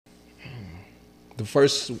The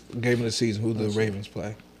first game of the season, who the Ravens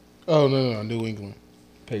play? Oh, no, New England.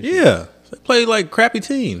 Patriots. Yeah, they play like crappy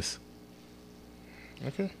teams.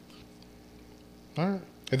 Okay. All right.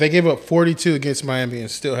 If they gave up 42 against Miami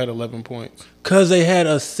and still had 11 points. Because they had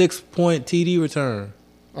a 6-point TD return.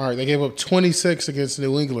 All right, they gave up 26 against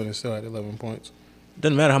New England and still had 11 points.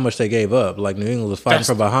 Doesn't matter how much they gave up. Like, New England was fighting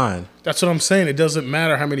from behind. That's what I'm saying. It doesn't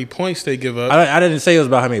matter how many points they give up. I didn't say it was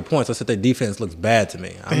about how many points. I said their defense looks bad to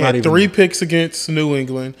me. They had 3 picks against New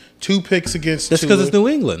England, 2 picks against That's because it's New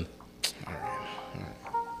England.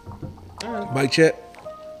 Mike check.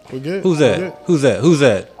 We're good. Who's that? Who's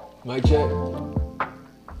that? Mike check.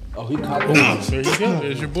 Oh, he caught that. There you go.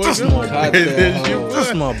 There's your boy. There's your boy.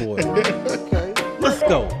 That's my boy. Let's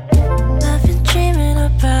go. I've been dreaming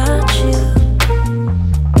about you.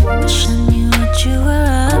 Wish I knew what you were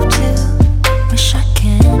up to. Wish I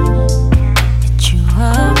can hit you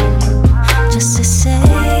up just to say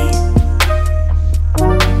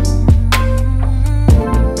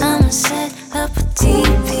I'ma set up a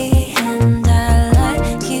TP and I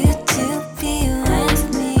like you to be with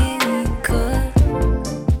me. We could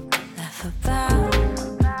laugh about.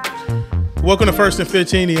 Welcome to First and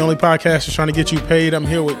 15, the only podcast that's trying to get you paid. I'm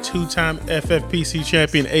here with two-time FFPC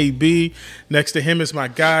champion AB. Next to him is my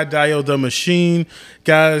guy, Dio the Machine.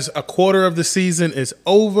 Guys, a quarter of the season is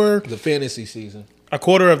over. The fantasy season. A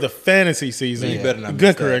quarter of the fantasy season. Man, you better not miss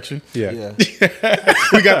Good that. correction. Yeah.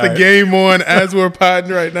 We got the game on as we're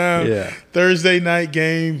potting right now. Yeah. Thursday night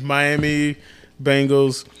game, Miami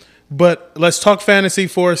Bengals. But let's talk fantasy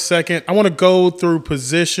for a second. I want to go through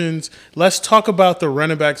positions. Let's talk about the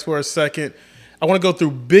running backs for a second. I want to go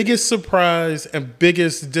through biggest surprise and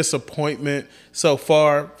biggest disappointment so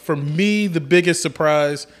far. For me, the biggest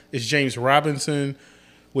surprise is James Robinson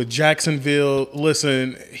with Jacksonville.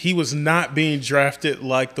 Listen, he was not being drafted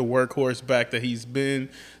like the workhorse back that he's been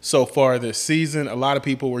so far this season. A lot of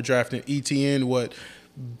people were drafting ETN,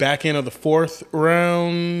 back end of the 4th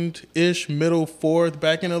round-ish, middle 4th,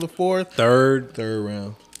 back end of the 4th. Third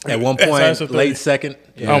round. At one That's point, the late third. second.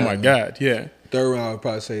 Oh, my God, yeah. Third round, I would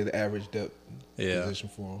probably say the average depth Yeah. position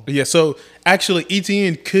for him. Yeah, so actually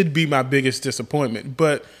ETN could be my biggest disappointment,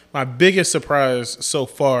 but my biggest surprise so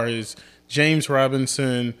far is James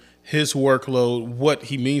Robinson, his workload, what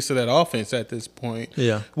he means to that offense at this point.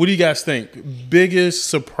 Yeah. What do you guys think? Biggest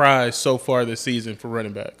surprise so far this season for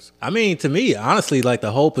running backs? I mean, to me, honestly, like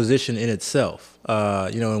the whole position in itself.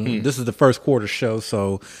 And this is the first quarter show,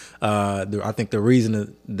 so I think the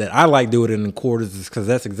reason that I like doing it in quarters is because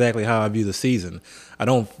that's exactly how I view the season. I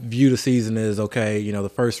don't view the season as, okay, the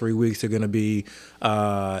first 3 weeks are going to be,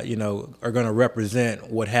 are going to represent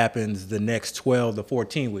what happens the next 12 to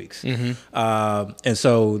 14 weeks. And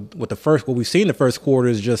so what we've seen the first quarter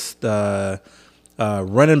is just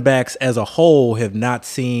running backs as a whole have not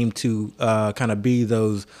seemed to kind of be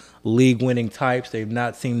those league-winning types. They've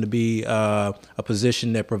not seemed to be a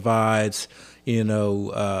position that provides,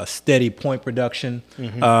 steady point production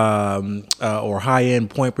or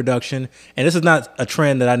high-end point production. And this is not a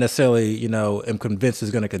trend that I necessarily, am convinced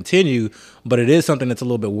is going to continue, but it is something that's a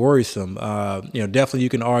little bit worrisome. Definitely you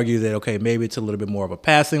can argue that, okay, maybe it's a little bit more of a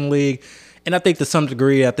passing league. And I think to some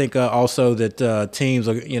degree, also that teams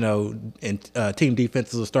are, and team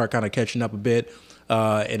defenses will start kind of catching up a bit.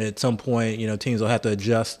 And at some point, teams will have to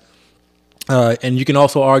adjust. And you can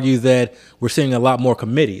also argue that we're seeing a lot more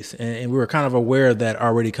committees, and we were kind of aware of that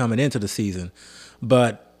already coming into the season.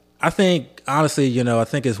 But I think, honestly, I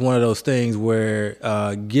think it's one of those things where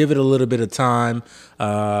give it a little bit of time.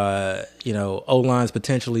 O-line's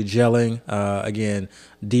potentially gelling. Again,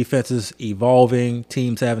 defenses evolving,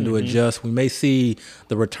 teams having to adjust. We may see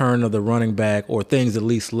the return of the running back or things at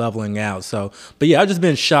least leveling out. So, but yeah, I've just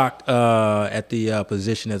been shocked at the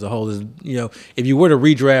position as a whole. If you were to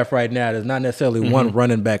redraft right now, there's not necessarily one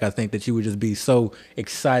running back I think that you would just be so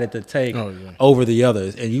excited to take over the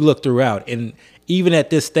others. And you look throughout, and even at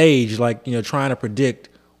this stage, trying to predict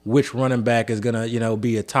which running back is going to,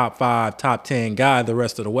 be a top 5, top 10 guy the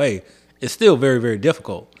rest of the way, it's still very, very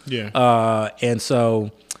difficult. Yeah. And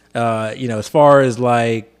so, as far as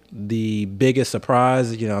like the biggest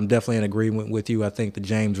surprise, I'm definitely in agreement with you. I think the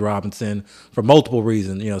James Robinson, for multiple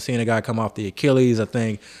reasons, seeing a guy come off the Achilles, I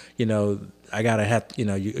think, you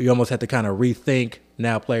almost have to kind of rethink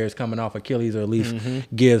now players coming off Achilles, or at least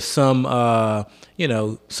give some,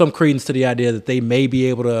 some credence to the idea that they may be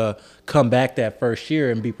able to come back that first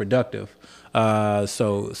year and be productive.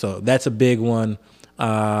 So that's a big one.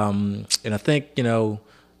 And I think,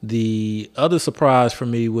 the other surprise for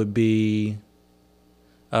me would be,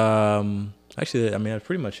 actually, that's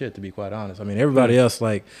pretty much it, to be quite honest. Everybody else,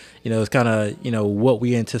 it's kind of, what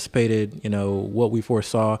we anticipated, what we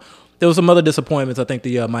foresaw. there was some other disappointments. I think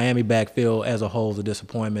the Miami backfield as a whole is a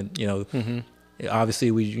disappointment. Obviously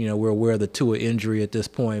we're aware of the Tua injury at this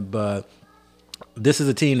point, but this is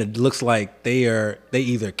a team that looks like they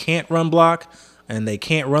either can't run block and they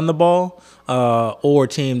can't run the ball, or a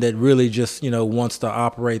team that really just wants to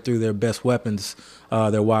operate through their best weapons,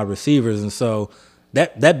 their wide receivers, and so.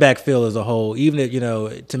 That backfield as a whole, even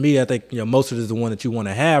if, to me, I think, most of it is the one that you want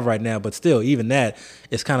to have right now, but still, even that,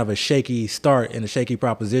 it's kind of a shaky start and a shaky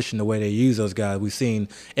proposition the way they use those guys. We've seen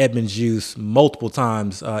Edmonds use multiple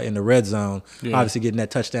times in the red zone, obviously getting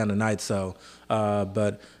that touchdown tonight. So,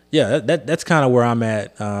 but yeah, that's kind of where I'm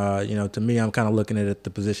at. To me, I'm kind of looking at it, the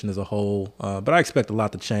position as a whole, but I expect a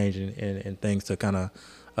lot to change and things to kind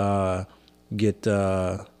of get,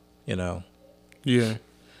 Yeah.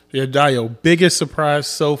 Yeah, Dio, biggest surprise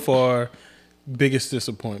so far, biggest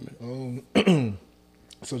disappointment.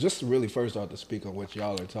 So just to really first off to speak on what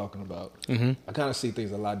y'all are talking about, I kind of see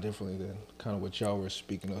things a lot differently than kind of what y'all were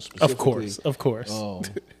speaking of specifically. Of course.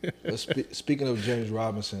 Speaking of James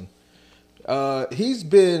Robinson, he's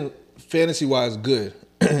been fantasy-wise good.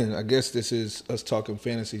 I guess this is us talking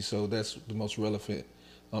fantasy, so that's the most relevant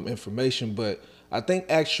information. But I think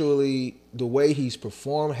actually the way he's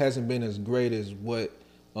performed hasn't been as great as what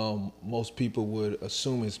most people would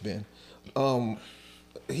assume it's been.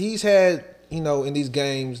 He's had, in these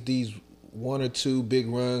games, these one or two big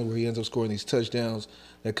runs where he ends up scoring these touchdowns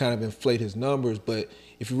that kind of inflate his numbers. But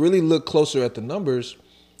if you really look closer at the numbers,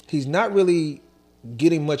 he's not really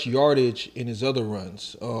getting much yardage in his other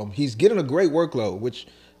runs. He's getting a great workload, which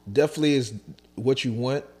definitely is what you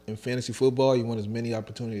want in fantasy football. You want as many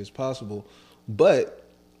opportunities as possible. But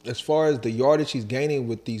as far as the yardage he's gaining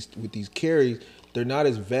with these carries, they're not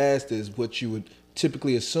as vast as what you would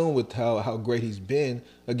typically assume with how great he's been.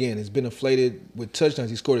 Again, it's been inflated with touchdowns.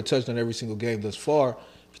 He scored a touchdown every single game thus far.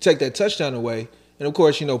 If you take that touchdown away, and of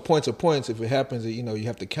course, points are points. If it happens, you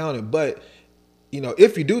have to count it. But,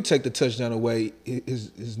 if you do take the touchdown away,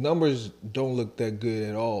 his numbers don't look that good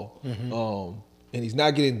at all. And he's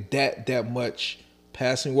not getting that much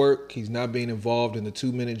passing work. He's not being involved in the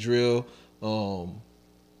 2-minute drill.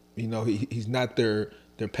 He's not their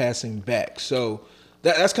passing back. So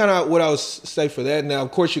that's kind of what I would say for that. Now,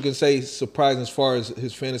 of course, you can say surprising as far as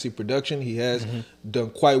his fantasy production. He has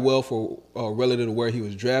done quite well for relative to where he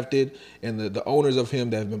was drafted. And the owners of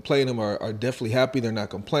him that have been playing him are definitely happy. They're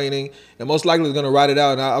not complaining. And most likely they're going to ride it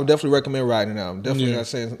out. And I'll definitely recommend riding it out. I'm definitely not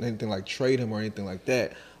saying anything like trade him or anything like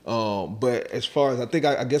that. But as far as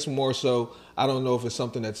I guess more so, I don't know if it's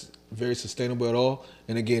something that's very sustainable at all.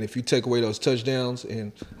 And again, if you take away those touchdowns,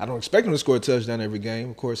 and I don't expect him to score a touchdown every game.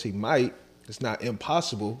 Of course, he might. It's not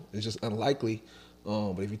impossible. It's just unlikely.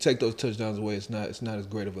 But if you take those touchdowns away, it's not as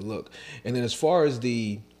great of a look. And then as far as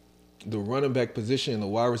the running back position and the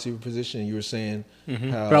wide receiver position, you were saying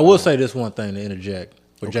how, but I will say this one thing to interject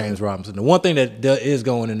for James Robinson. The one thing that is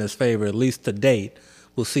going in his favor, at least to date,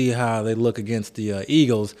 we'll see how they look against the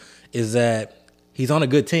Eagles, is that he's on a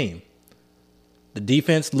good team. The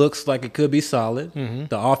defense looks like it could be solid.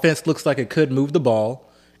 The offense looks like it could move the ball.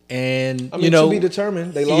 And, to be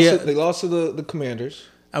determined. They lost They lost to the Commanders.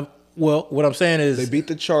 Well, what I'm saying is they beat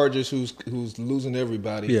the Chargers, who's losing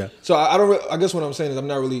everybody. Yeah. So I guess what I'm saying is I'm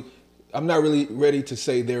not really ready to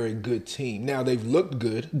say they're a good team. Now they've looked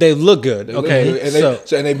good. They look good. Okay.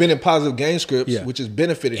 And they've been in positive game scripts, which has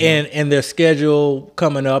benefited them. And their schedule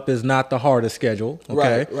coming up is not the hardest schedule.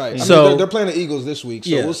 Okay. Right. So they're playing the Eagles this week,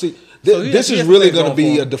 so we'll see. So this is really going to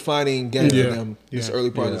be a defining game for them this early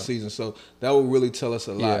part of the season. So that will really tell us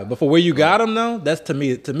a lot. Yeah, but for where you got him, though, that's to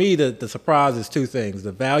me the surprise is two things: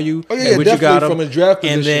 the value at which you got him, from his draft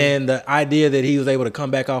position, and then the idea that he was able to come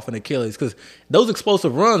back off an Achilles. Because those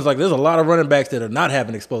explosive runs, like there's a lot of running backs that are not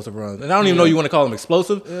having explosive runs, and I don't even know you want to call them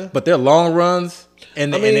explosive, but they're long runs.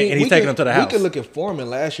 And he's taking them to the house. We could look at Foreman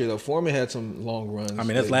last year, though. Foreman had some long runs. I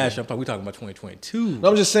mean, that's last year. We're talking about 2022. No,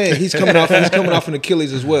 I'm just saying he's coming off an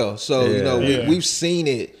Achilles as well. So we've seen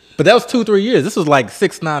it. But that was 2-3 years. This was like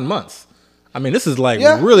 6-9 months. I mean, this is like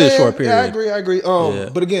really a short period. Yeah, I agree.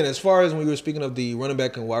 But again, as far as when we were speaking of the running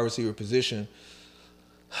back and wide receiver position,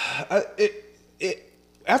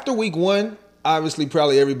 after week one, obviously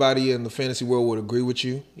probably everybody in the fantasy world would agree with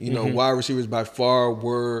you. Wide receivers by far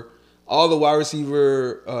were. All the wide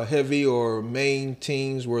receiver heavy or main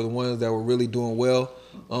teams were the ones that were really doing well.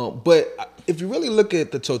 But if you really look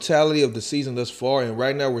at the totality of the season thus far, and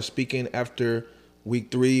right now we're speaking after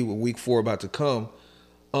week 3 with week 4 about to come,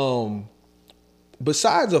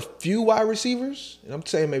 besides a few wide receivers, and I'm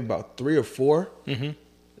saying maybe about 3 or 4,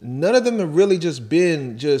 none of them have really just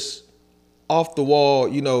been just off the wall,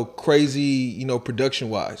 crazy, production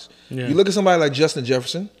wise. Yeah. You look at somebody like Justin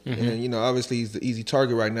Jefferson, and obviously he's the easy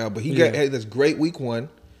target right now, but he had this great week one,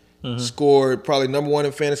 scored probably number one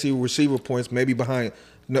in fantasy receiver points, maybe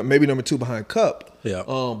number two behind Cup. Yeah.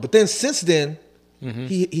 But then since then,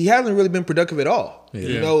 he hasn't really been productive at all.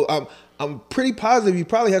 Yeah. I'm pretty positive you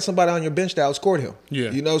probably had somebody on your bench that outscored him.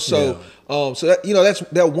 Yeah. So that that's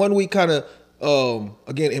that 1 week kind of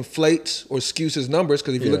again inflates or skews his numbers,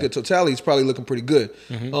 because if you look at totality, he's probably looking pretty good.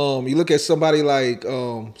 You look at somebody like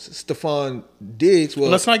Stephon Diggs.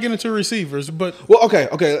 Well, Let's not get into receivers, but okay,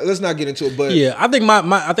 let's not get into it. But Yeah, I think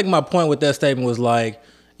my point with that statement was like,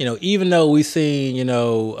 even though we seen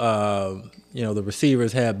the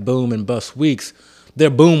receivers have boom and bust weeks, their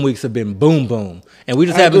boom weeks have been boom, and we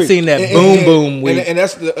just haven't seen that boom week. And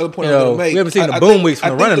that's the other point I'm going to make. We haven't seen the boom weeks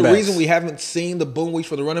from the running backs. The reason we haven't seen the boom weeks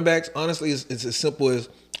for the running backs, honestly, is as simple as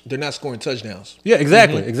they're not scoring touchdowns. Yeah,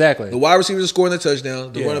 exactly. The wide receivers are scoring the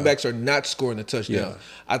touchdown. The Yeah. running backs are not scoring the touchdown. Yeah.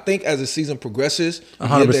 I think as the season progresses, you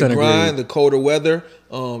 100% get that grind, agree. the colder weather,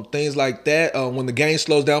 things like that. When the game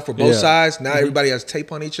slows down for both Yeah. sides, now everybody has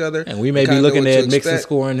tape on each other. And we may kinda be know looking what to at Mixon expect.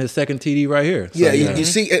 scoring his second TD right here. So, Yeah, you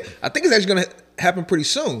see, I think it's actually going to happen pretty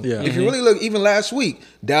soon. Yeah. If you really look, even last week,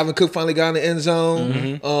 Dalvin Cook finally got in the end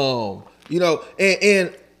zone.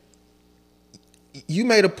 And you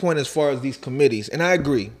made a point as far as these committees, and I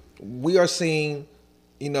agree. We are seeing,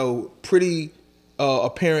 pretty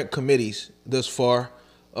apparent committees thus far.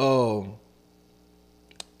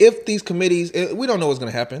 If these committees, we don't know what's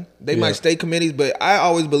going to happen. They might stay committees, but I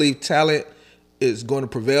always believe talent is going to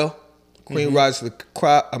prevail. Cream rises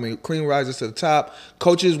to the top.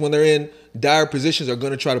 Coaches, when they're in dire positions, are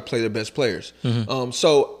going to try to play their best players.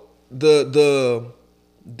 So the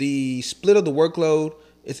split of the workload,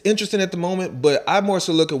 it's interesting at the moment, but I more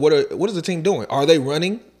so look at what is the team doing? Are they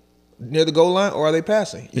running near the goal line, or are they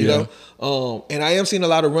passing? You know, and I am seeing a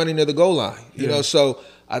lot of running near the goal line. You know, so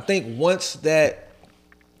I think once that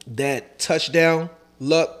touchdown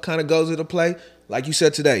luck kind of goes into play, like you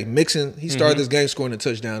said today, Mixon, he started this game scoring a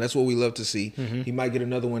touchdown. That's what we love to see. He might get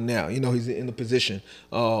another one now. He's in the position.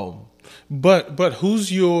 But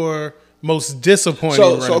who's your most disappointing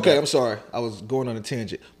So running okay, back? I'm sorry. I was going on a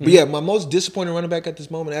tangent. But yeah, my most disappointing running back at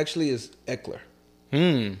this moment actually is Eckler.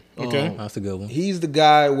 Okay. That's a good one. He's the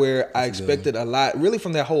guy where I expected a lot, really,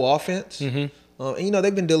 from that whole offense. And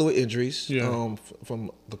they've been dealing with injuries,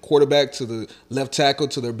 from the quarterback to the left tackle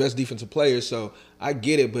to their best defensive players. So I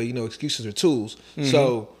get it, but excuses are tools.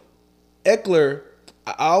 So Eckler,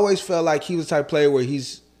 I always felt like he was the type of player where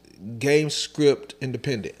he's game script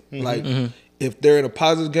independent. Like if they're in a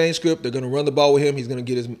positive game script, they're going to run the ball with him. He's going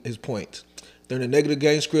to get his points. If they're in a negative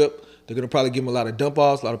game script, they're going to probably give him a lot of dump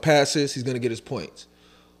offs, a lot of passes. He's going to get his points.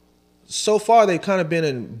 So far, they've kind of been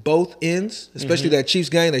in both ends, especially that Chiefs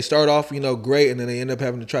game. They start off, great, and then they end up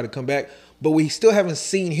having to try to come back. But we still haven't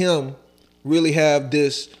seen him really have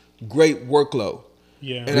this great workload.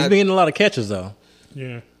 Yeah. And He's been getting a lot of catches though.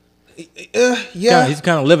 Yeah. Yeah, He's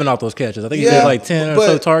kind of living off those catches. I think he had like 10 or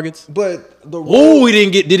so targets. But the Oh,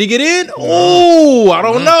 did he get in? Oh, I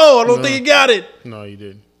don't know. I don't think he got it. No, you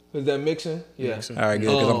did. is that Mixon? Yeah. Mixon. All right, good,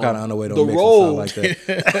 because I'm kind of underweight on the Mixon, role- so I like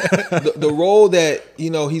that. the role that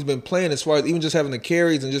he's been playing, as far as even just having the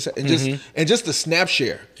carries and just the snap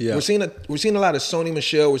share. Yeah. We're seeing a lot of Sony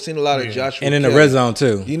Michel. We're seeing a lot of Joshua. And in the Kelly. red zone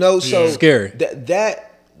too. So Scary. That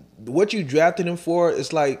what you drafted him for,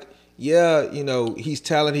 it's like, he's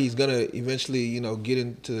talented. He's gonna eventually, get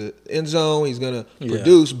into the end zone. He's gonna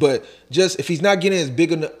produce, but just if he's not getting as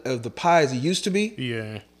big of the pie as he used to be,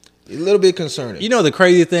 Yeah. a little bit concerning. The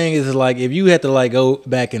crazy thing is like if you had to like go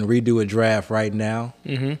back and redo a draft right now,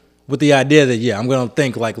 with the idea that I'm gonna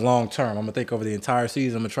think like long term. I'm gonna think over the entire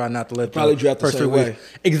season. I'm gonna try not to let Probably the draft the first same 3 weeks. way.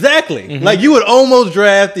 Exactly. Like you would almost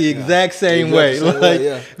draft the exact same Exact way. same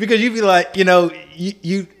way, Because you'd be like,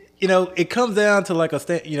 it comes down to like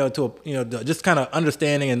just kind of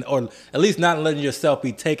understanding or at least not letting yourself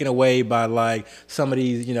be taken away by like some of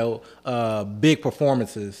these, big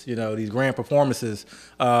performances, these grand performances,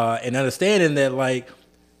 and understanding that like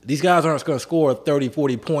these guys aren't going to score 30,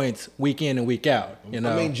 40 points week in and week out. I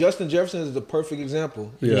mean, Justin Jefferson is the perfect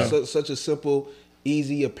example. Yeah. Such a simple,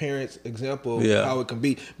 easy, apparent example Yeah. of how it can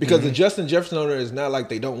be. Because the Justin Jefferson owner is not like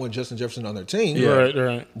they don't want Justin Jefferson on their team. Yeah.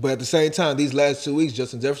 Right. But at the same time, these last 2 weeks,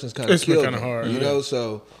 Justin Jefferson's kind of It's been killed kinda them, hard,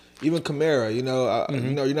 So even Kamara, you're not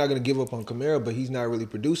going to give up on Kamara, but he's not really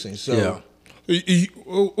producing. So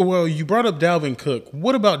Well, you brought up Dalvin Cook.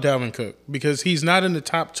 What about Dalvin Cook? Because he's not in the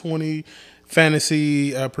top 20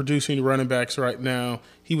 fantasy producing running backs right now.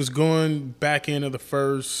 He was going back end of the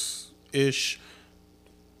first-ish,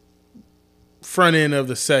 front end of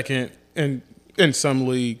the second, and in some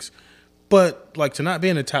leagues. But like to not be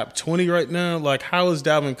in the top 20 right now, like how is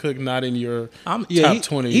Dalvin Cook not in your top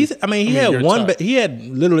 20? He had one. He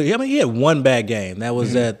had one bad game. That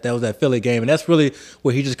was that was that Philly game, and that's really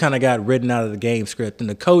where he just kind of got written out of the game script. And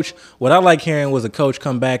the coach, what I like hearing was a coach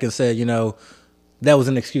come back and said, that was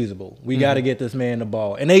inexcusable. We got to get this man the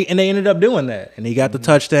ball, and they ended up doing that, and he got the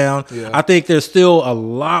touchdown. Yeah. I think there's still a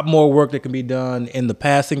lot more work that can be done in the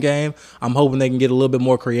passing game. I'm hoping they can get a little bit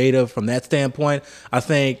more creative from that standpoint. I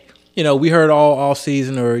think. We heard all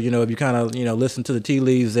season, or if you kind of listen to the tea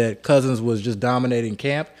leaves, that Cousins was just dominating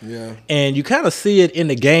camp. Yeah, and you kind of see it in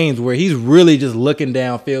the games where he's really just looking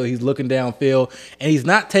downfield. He's looking downfield, and he's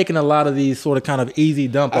not taking a lot of these sort of kind of easy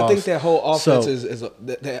dump offs. I think that whole offense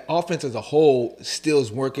that offense as a whole still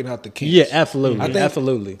is working out the kinks. Yeah, absolutely,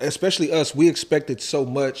 absolutely. Especially us, we expected so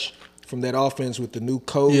much from that offense with the new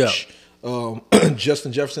coach,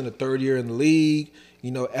 Justin Jefferson, the third year in the league.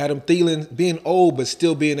 Adam Thielen being old but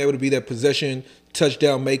still being able to be that possession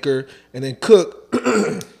touchdown maker. And then Cook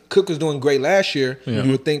was doing great last year. Yeah.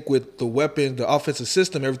 You would think with the weapon, the offensive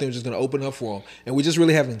system, everything was just going to open up for him. And we just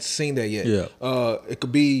really haven't seen that yet. Yeah. It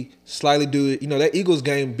could be slightly due to, that Eagles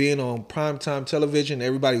game being on primetime television,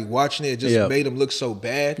 everybody watching it just made them look so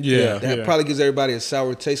bad. Yeah. That probably gives everybody a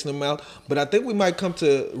sour taste in the mouth. But I think we might come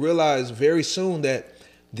to realize very soon that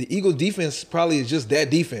the Eagles defense probably is just that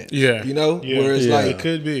defense. Yeah. Where it's like it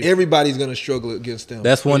could be. Everybody's going to struggle against them.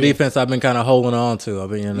 That's one defense I've been kind of holding on to. I've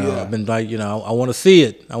been like, I want to see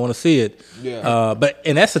it. I want to see it. Yeah.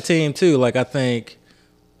 And that's a team too. Like I think,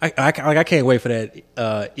 I can't wait for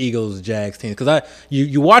that Eagles Jags team, because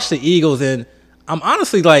you watch the Eagles and I'm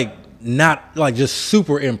honestly like not like just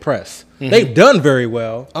super impressed. They've done very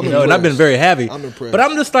well, and I've been very happy. I'm impressed. But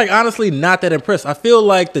I'm just like honestly not that impressed. I feel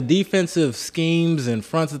like the defensive schemes and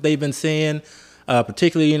fronts that they've been seeing,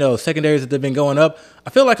 particularly secondaries that they've been going up,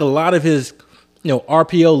 I feel like a lot of his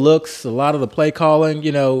RPO looks, a lot of the play calling,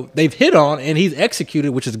 they've hit on and he's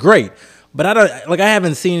executed, which is great. But I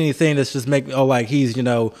haven't seen anything that's just he's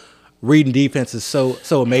reading defenses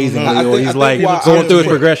so amazingly, or he's going through his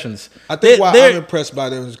progressions. I think why I'm impressed by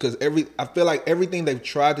them is because I feel like everything they've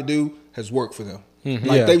tried to do has worked for them.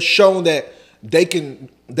 They've shown that they can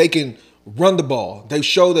run the ball. They've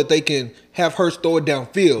shown that they can have Hurts throw it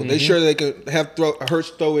downfield. They show they can have Hurts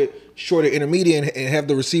throw it short or intermediate and have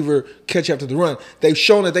the receiver catch after the run. They've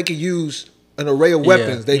shown that they can use an array of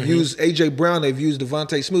weapons. They've used A.J. Brown. They've used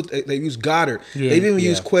Devontae Smith. They've used Goddard. They've even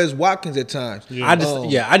used Quez Watkins at times. I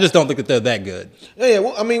just don't think that they're that good. Yeah,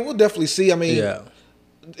 well, we'll definitely see.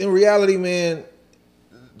 In reality, man,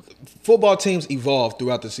 football teams evolve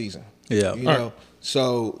throughout the season. Yeah.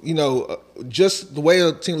 So, just the way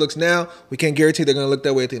a team looks now, we can't guarantee they're going to look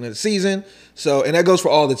that way at the end of the season. So, and that goes for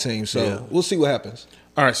all the teams. So, we'll see what happens.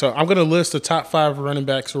 All right, so I'm going to list the top 5 running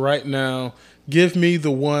backs right now. Give me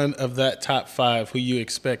the one of that top 5 who you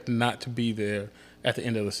expect not to be there at the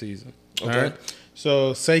end of the season. Okay. All right?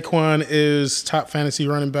 So Saquon is top fantasy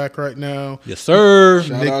running back right now. Yes, sir.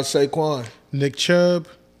 Shout out Saquon. Nick Chubb,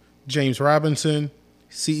 James Robinson,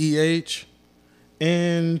 CEH,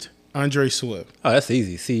 and Andre Swift. Oh, that's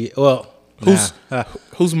easy.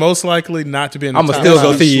 Who's most likely not to be in the top? I'm going to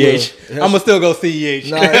still go CEH.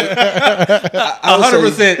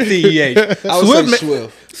 100% CEH. I would say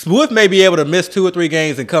Swift. Swift may be able to miss 2 or 3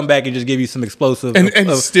 games and come back and just give you some explosive. And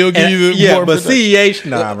still give you more. But CEH,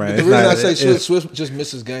 nah, man. The reason I say Swift just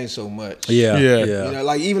misses games so much. Yeah.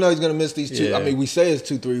 Even though he's going to miss these 2, we say it's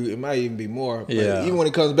 2, 3, it might even be more. But even when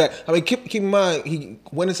he comes back, keep in mind, he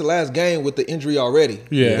went into the last game with the injury already.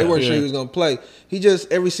 Yeah. They weren't sure he was going to play. He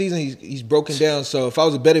just, every season, he's broken down. So if I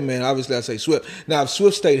was a betting man, obviously I'd say Swift. Now, if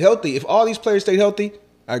Swift stayed healthy, if all these players stayed healthy,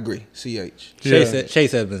 I agree. CH.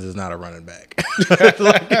 Chase Edmonds is not a running back.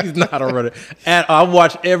 He's not a running. And I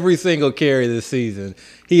watched every single carry this season.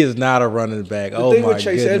 He is not a running back. The thing with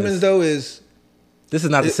Chase Edmonds though is this is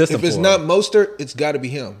not the system. If it's not Mostert, it's got to be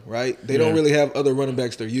him, right? They don't really have other running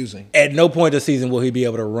backs they're using. At no point this season will he be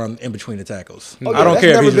able to run in between the tackles. I don't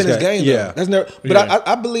care. That's never been his game. Though. That's never. But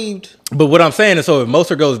I believed. But what I'm saying is, so if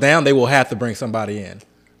Mostert goes down, they will have to bring somebody in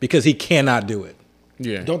because he cannot do it.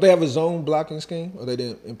 Yeah. Don't they have a zone blocking scheme, or they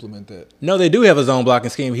didn't implement that? No, they do have a zone blocking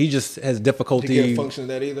scheme. He just has difficulty. He can't function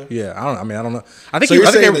that either. Yeah, I don't know. I think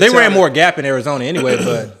they ran more gap in Arizona anyway,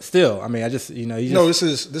 but still, this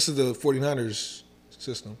is the 49ers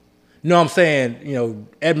system. No, I'm saying,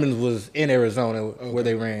 Edmonds was in Arizona where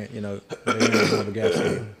they ran, they ran more of a gap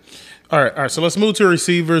scheme. All right. So let's move to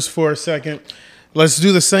receivers for a second. Let's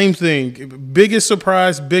do the same thing. Biggest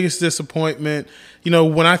surprise, biggest disappointment. You know,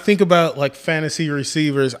 when I think about like fantasy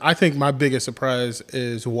receivers, I think my biggest surprise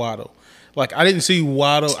is Waddle. Like I didn't see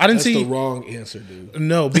Waddle. I didn't That's see the wrong answer, dude.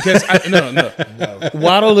 no because no.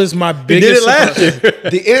 Waddle is my biggest.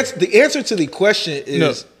 The answer to the question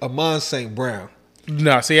is Amon St. Brown.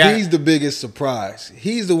 No, see, He's the biggest surprise.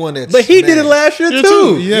 He's the one that's. But he did it smashed. last year Yeah, too.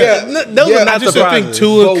 too. Yeah. Those Yeah, are I not just don't think surprises.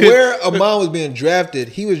 Tua But could- where Amon was being drafted,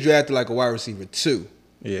 he was drafted like a wide receiver 2.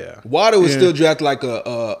 Yeah. Waddle was Yeah. still drafted like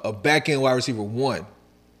a back end wide receiver 1.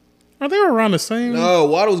 Are they around the same? No,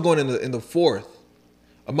 Waddle was going in the 4th.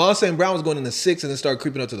 Amon St. Brown was going in the 6th and then started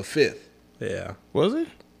creeping up to the 5th. Yeah. Was he?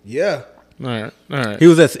 Yeah. All right. He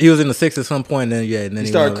was in the 6 at some point, and then he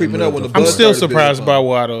started went creeping up when the I'm buzz still started surprised building by up.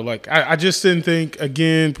 Waddle. Like I just didn't think.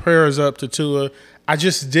 Again, prayers up to Tua. I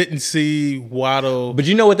just didn't see Waddle. But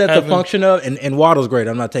you know what that's having- a function of? And Waddle's great.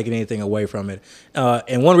 I'm not taking anything away from it.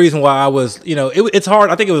 And one reason why I was, it's hard.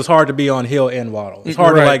 I think it was hard to be on Hill and Waddle. It's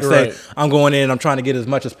hard Right, to say, right. I'm going in, I'm trying to get as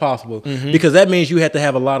much as possible. Because that means you have to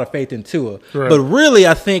have a lot of faith in Tua. Right. But really,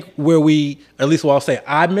 I think where at least what I'll say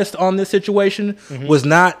I missed on this situation was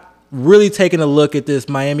not really taking a look at this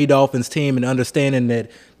Miami Dolphins team and understanding that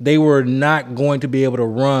they were not going to be able to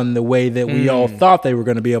run the way that we all thought they were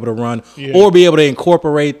going to be able to run, or be able to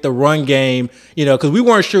incorporate the run game. Because we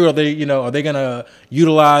weren't sure are they going to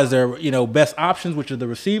utilize their best options, which are the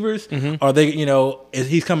receivers. Are they is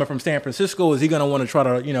he's coming from San Francisco? Is he going to want to try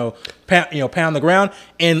to pound the ground?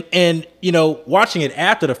 And watching it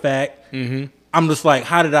after the fact. I'm just like,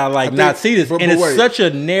 how did I think- not see this? but And it's wait. such a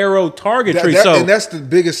narrow target tree. And that's the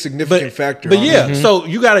biggest significant factor. But on yeah, it. so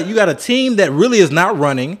you got a team that really is not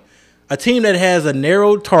running, a team that has a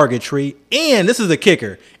narrow target tree, and this is the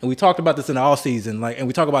kicker. And we talked about this in the all season, and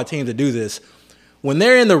we talk about teams that do this. When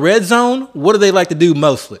they're in the red zone, what do they like to do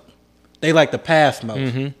mostly? They like to pass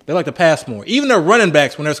most. They like to pass more. Even their running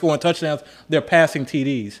backs, when they're scoring touchdowns, they're passing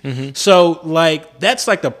TDs. So that's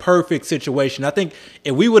like the perfect situation. I think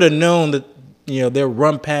if we would have known that their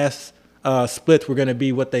run pass splits were going to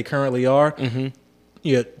be what they currently are,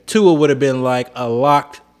 Tua would have been like a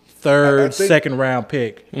locked third, I think- second round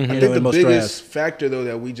pick. I think the biggest factor though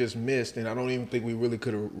that we just missed, and I don't even think we really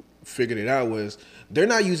could have figured it out, was they're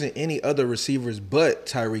not using any other receivers but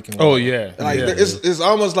Tyreek and Oh, Waddle. yeah. Like Yeah. it's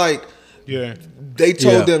almost like Yeah. they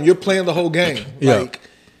told Yeah. them you're playing the whole game. Yeah.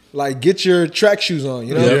 Like get your track shoes on.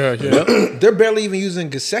 Yeah. They're barely even using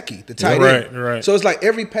Gesicki, the tight end. Right. So it's like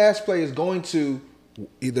every pass play is going to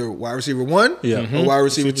either wide receiver 1 or wide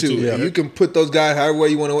receiver 2. Yeah. And you can put those guys however way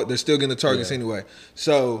you want to. They're still getting the targets anyway.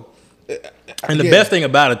 So, And the best thing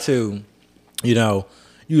about it too,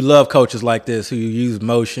 you love coaches like this who use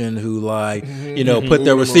motion, who put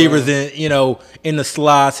their receivers in the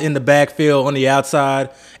slots, in the backfield, on the outside,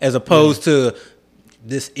 as opposed to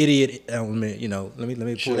this idiot. Let me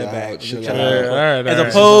pull that back. chill Chill out. out. All right.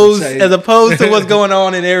 As opposed to what's going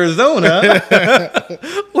on in Arizona,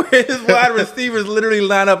 where his wide receivers literally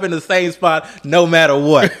line up in the same spot no matter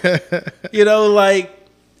what.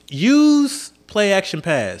 Use play action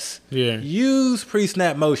pass. Yeah. Use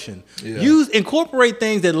pre-snap motion. Yeah. Incorporate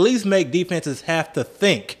things that at least make defenses have to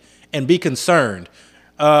think and be concerned.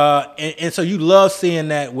 And so you love seeing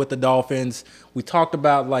that with the Dolphins. We talked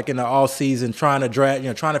about in the all season trying to draft,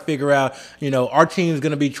 trying to figure out, our team's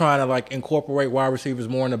going to be trying to incorporate wide receivers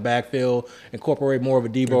more in the backfield, incorporate more of a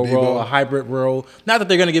Debo role, a hybrid role. Not that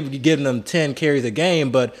they're going to give them 10 carries a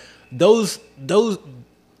game, but those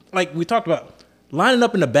like we talked about, lining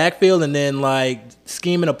up in the backfield and then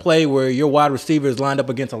scheming a play where your wide receiver is lined up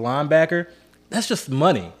against a linebacker. That's just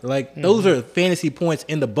money. Those are fantasy points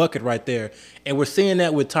in the bucket right there. And we're seeing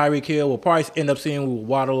that with Tyreek Hill. We'll probably end up seeing with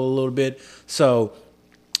Waddle a little bit. So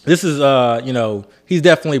this is, he's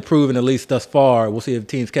definitely proven, at least thus far. We'll see if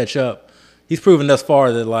teams catch up. He's proven thus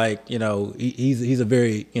far that he's a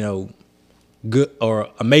very, good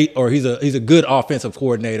or he's a good offensive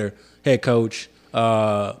coordinator, head coach,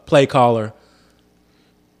 play caller,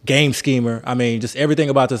 game schemer. I mean, just everything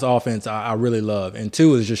about this offense I really love. And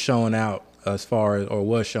Tua is just showing out was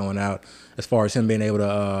showing out as far as him being able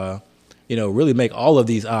to, really make all of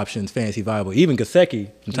these options fantasy viable. Even Gesicki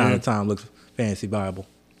from time to time looks fantasy viable.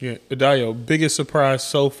 Yeah. Adayo, biggest surprise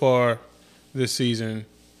so far this season,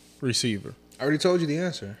 receiver. I already told you the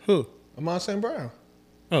answer. Who? Amon St. Brown.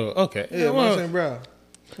 Oh, okay. Yeah, Amon St. Brown.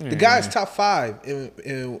 The guy's top 5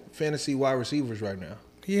 in fantasy wide receivers right now.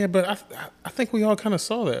 Yeah, but I think we all kind of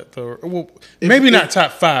saw that though. Well, maybe not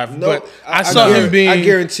top 5, but I saw him being. I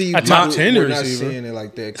guarantee you, a top 10 we're not receiver. seeing it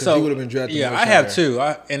like that because he would have been drafted. Yeah, much I have higher. too.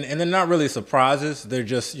 And they're not really surprises. They're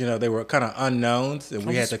just they were kind of unknowns, and we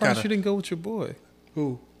I'm had to surprised kind you of. didn't go with your boy.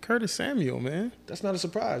 Who? Curtis Samuel, man. That's not a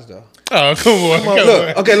surprise, though. Oh, come on. Come on,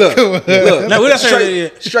 look. Okay, look. Look. Now, we're not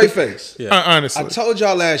saying Straight face. Honestly. I told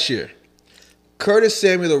y'all last year, Curtis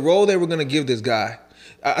Samuel, the role they were going to give this guy,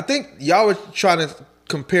 I think y'all were trying to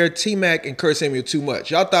compare T-Mac and Curtis Samuel too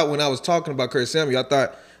much. Y'all thought when I was talking about Curtis Samuel, I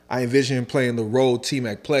thought I envisioned him playing the role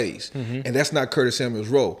T-Mac plays. And that's not Curtis Samuel's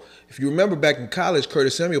role. If you remember back in college,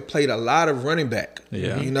 Curtis Samuel played a lot of running back.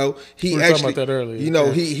 Yeah. You know, We were talking about that earlier. You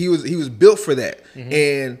know, he was built for that.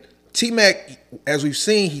 And T-Mac, as we've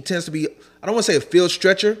seen, he tends to be, I don't want to say a field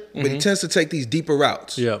stretcher, but he tends to take these deeper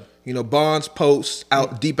routes. Yeah. You know, bonds, posts,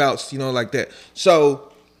 out, deep outs, you know, like that.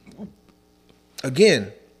 So,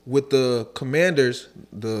 again, with the Commanders,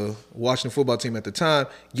 the Washington football team at the time,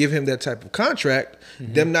 give him that type of contract,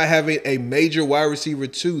 them not having a major wide receiver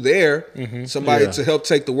 2 there, somebody to help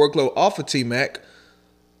take the workload off of T-Mac,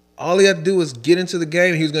 all he had to do was get into the game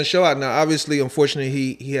and he was going to show out. Now, obviously, unfortunately,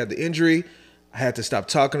 he had the injury. I had to stop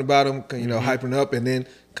talking about him, you know, hyping up. And then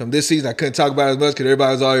come this season, I couldn't talk about it as much because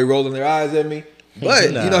everybody was already rolling their eyes at me. But,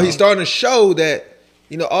 you know, he's starting to show that,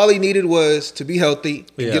 you know, all he needed was to be healthy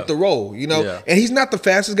and get the role, you know. Yeah. And he's not the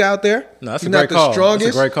fastest guy out there. No, that's he's a great not call. the strongest.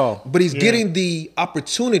 That's a great call. But he's getting the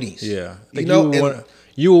opportunities. Yeah. I You think know,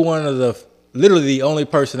 you were one of the, literally the only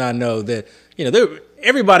person I know that, you know,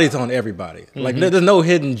 everybody's on everybody. Like, there's no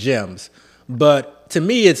hidden gems. But to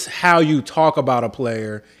me, it's how you talk about a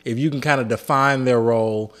player. If you can kind of define their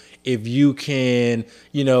role, if you can,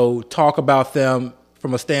 you know, talk about them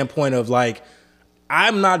from a standpoint of like,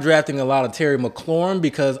 I'm not drafting a lot of Terry McLaurin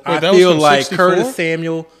because I that was feel from like 64? Curtis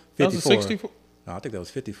Samuel, 54. That was a 64? No, I think that was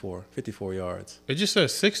 54 yards. It just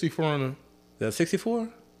says 64 on the. That 64?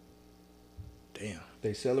 Damn.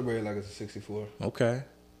 they celebrate like it's a 64. Okay.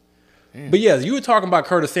 But yes, you were talking about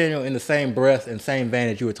Curtis Samuel in the same breath and same vein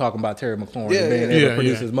that you were talking about Terry McLaurin Yeah, and being yeah. able Yeah, to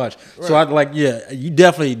produce yeah. as much. So I'd like, you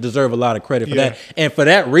definitely deserve a lot of credit for Yeah. that. And for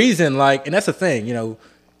that reason, like, and that's the thing, you know,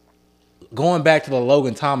 going back to the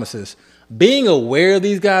Logan Thomases, being aware of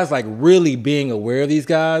these guys, like really being aware of these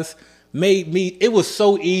guys, made me, it was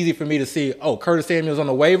so easy for me to see, oh, Curtis Samuel's on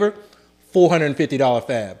the waiver, $450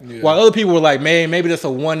 fab. While other people were like, man, maybe that's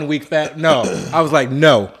a 1 week fab. No, I was like,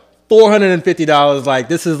 no. $450, like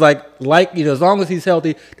this is like you know, as long as he's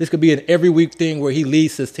healthy, this could be an every week thing where he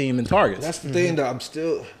leads his team in targets. That's the thing that I'm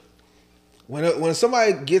still. When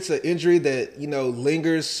somebody gets an injury that, you know,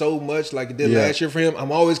 lingers so much like it did last year for him,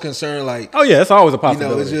 I'm always concerned. Like, Oh yeah, it's always a you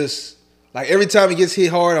possibility. know, it's just like every time he gets hit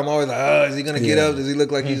hard, I'm always like, oh, is he gonna get up? Does he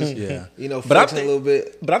look like he's you know, But I flexing think- a little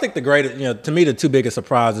bit? But I think the greatest, you know, to me, the two biggest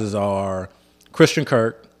surprises are Christian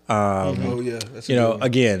Kirk. Oh yeah, that's a You know, good one.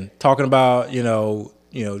 again, talking about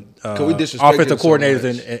Could we disrespect offensive him so coordinators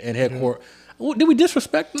much? and head court. Well, did we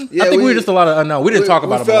disrespect him? Yeah, I think we we- were just a lot of unknown. We didn't talk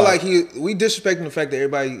about him. We a felt lot. like we disrespecting the fact that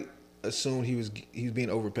everybody assumed he was being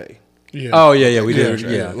overpaid. Yeah. Oh yeah, we did. Yeah,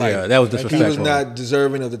 Yeah, like- yeah, that was He disrespectful. was not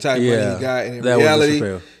deserving of the type of money Yeah, he got, and in that was reality,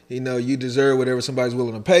 disrespectful. you know, you deserve whatever somebody's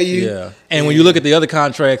willing to pay you. Yeah, and when you look at the other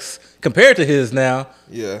contracts compared to his now,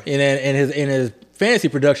 Yeah. in his fantasy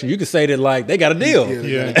production, you could say that like they got a deal. Yeah, they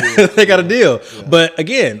Yeah. got a deal. They got a deal. But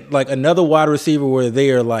again, like another wide receiver where they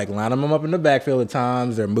are like lining them up in the backfield at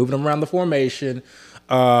times, they're moving them around the formation.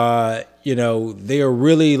 You know, they are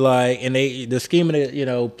really like, and they're scheming it, you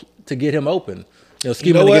know, to get him open. You know, scheming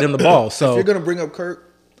You know to what? get him the ball. If So, you're gonna bring up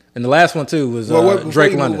Kirk, and the last one too was Well, before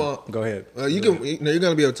Drake you move London. on, Go ahead. you can. You know, you're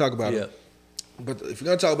gonna be able to talk about Yeah. him. But if you're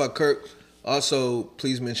gonna talk about Kirk, also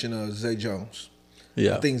please mention Zay Jones.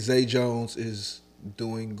 Yeah. I think Zay Jones is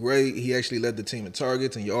doing great. He actually led the team in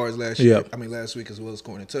targets and yards last year. Yep. I mean last week, as well as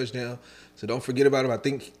scoring a touchdown. So don't forget about him. I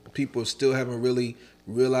think people still haven't really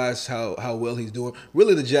realized how well he's doing.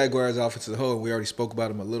 Really, the Jaguars' offense as a whole. We already spoke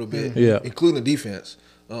about him a little bit, Yeah. including the defense.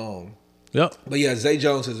 Yep. But yeah, Zay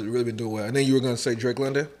Jones has really been doing well. And then you were gonna say Drake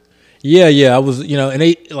London. Yeah, I was, you know, and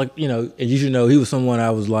they like, you know, and you should know he was someone I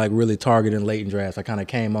was like really targeting late in drafts. I kind of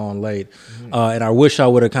came on late, and I wish I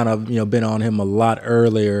would have kind of, you know, been on him a lot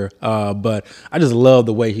earlier. But I just love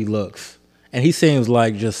the way he looks, and he seems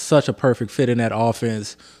like just such a perfect fit in that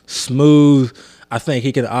offense. Smooth. I think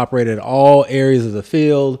he can operate at all areas of the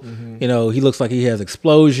field. You know, he looks like he has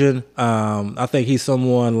explosion. I think he's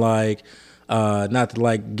someone like. Not to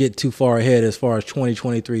like get too far ahead as far as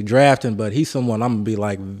 2023 drafting, but he's someone I'm gonna be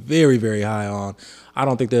like very, very high on. I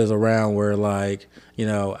don't think there's a round where like, you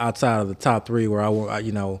know, outside of the top three where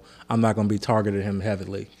you know, I'm not gonna be targeting him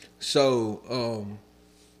heavily. So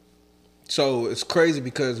it's crazy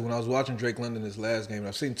because when I was watching Drake London his last game,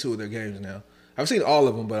 I've seen two of their games now. I've seen all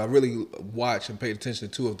of them, but I really watched and paid attention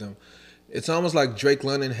to two of them. It's almost like Drake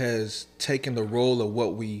London has taken the role of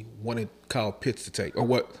what we wanted Kyle Pitts to take, or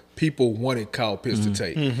what people wanted Kyle Pitts to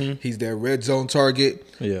take. He's their red zone target.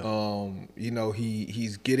 Yeah.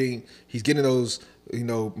 He's getting those,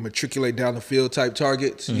 matriculate down the field type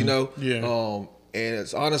targets. Yeah. And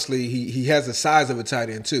it's honestly he has the size of a tight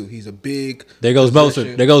end too. He's a big. There goes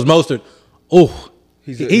position. Mostert. There goes Mostert. Oh.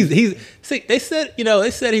 He's See, they said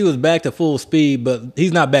he was back to full speed, but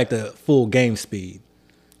he's not back to full game speed.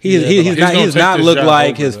 He's not looked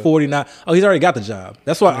like his 49. Oh, he's already got the job.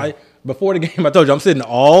 That's why before the game I told you I'm sitting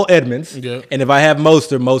all Edmonds, and if I have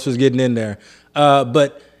Mostert's getting in there.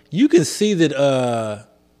 But you can see that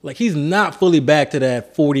he's not fully back to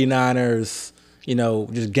that 49ers,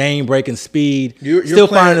 just game breaking speed. You're still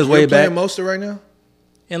finding his way back. You're playing Mostert right now?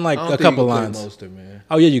 In like a couple lines. Mostert, man.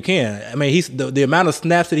 Oh yeah, you can. I mean, he's the amount of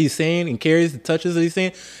snaps that he's seeing and carries, the touches that he's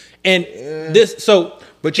seeing, and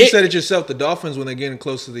But you said it yourself. The Dolphins, when they're getting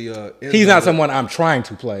close to the end he's zone, not someone I'm trying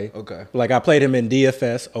to play. Okay. Like I played him in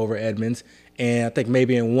DFS over Edmonds, and I think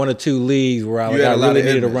maybe in 1 or 2 leagues where I had a lot really of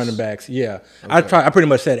needed a Edmonds. running backs. Yeah, Okay. I pretty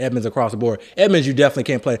much said Edmonds across the board. Edmonds, you definitely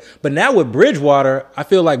can't play. But now with Bridgewater, I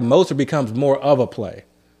feel like Mostert becomes more of a play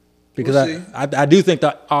because We'll see. I do think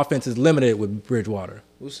the offense is limited with Bridgewater.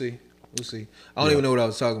 We'll see. I don't even know what I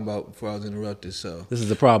was talking about before I was interrupted. So This is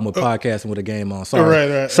the problem with podcasting with a game on.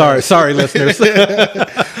 Sorry, Right. sorry, listeners. All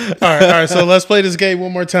right. So let's play this game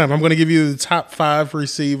one more time. I'm going to give you the top 5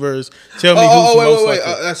 receivers. Tell me who's most wait.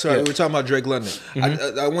 likely. That's right. We're talking about Drake London.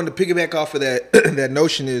 I wanted to piggyback off of that. That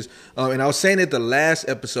notion is, and I was saying it the last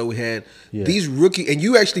episode we had. Yeah. These rookie, and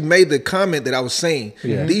you actually made the comment that I was saying.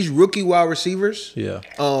 Yeah. These rookie wide receivers. Yeah.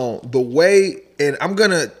 The way, and I'm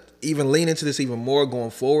gonna even lean into this even more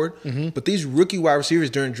going forward. But these rookie wide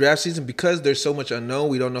receivers during draft season, because there's so much unknown,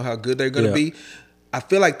 we don't know how good they're going to be. I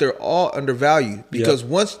feel like they're all undervalued because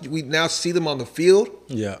once we now see them on the field,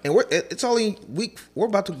 and it's only we're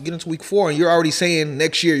about to get into week 4, and you're already saying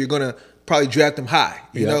next year you're going to probably draft them high.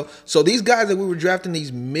 You know, so these guys that we were drafting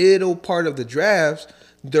these middle part of the drafts,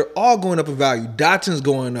 they're all going up in value. Dotson's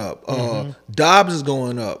going up. Dobbs is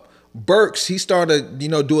going up. Burks, he started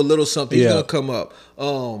to, do a little something. He's gonna come up.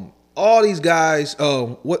 All these guys,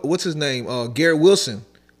 what's his name? Garrett Wilson,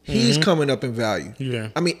 he's coming up in value.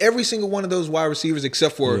 Yeah. I mean, every single one of those wide receivers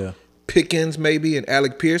except for Pickens maybe and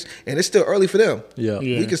Alec Pierce, and it's still early for them.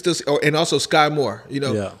 We can still see, and also Sky Moore.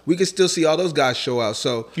 We can still see all those guys show out.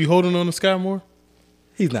 So You holding on to Sky Moore?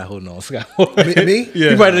 He's not holding on Sky Moore. me?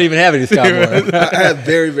 He probably didn't even have any Sky Moore. I have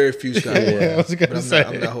very, very few Sky Moore. I was gonna say.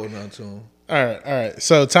 I'm not holding on to him. All right.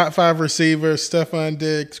 So top 5 receivers: Stephon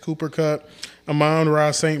Diggs, Cooper Kupp,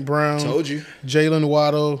 Amon-Ra St. Brown, Told you. Jalen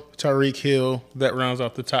Waddle, Tyreek Hill. That rounds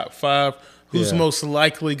off the top 5. Who's most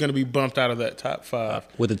likely going to be bumped out of that top 5?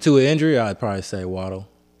 With the Tua injury, I'd probably say Waddle.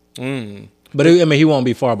 But he won't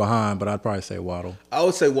be far behind. But I'd probably say Waddle. I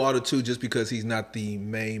would say Waddle too, just because he's not the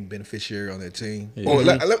main beneficiary on that team. Or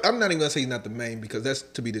I'm not even gonna say he's not the main because that's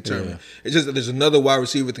to be determined. It's just that there's another wide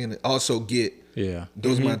receiver that can also get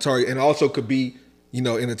those amount of target and also could be in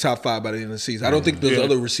the top 5 by the end of the season. I don't think those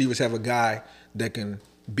other receivers have a guy that can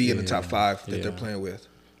be in the top 5 that they're playing with.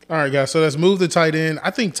 All right, guys. So let's move to tight end.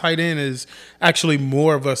 I think tight end is actually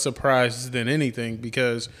more of a surprise than anything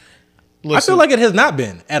because I feel like it has not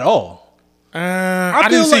been at all. I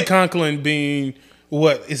didn't see Conklin being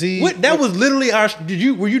what is he? That was literally our.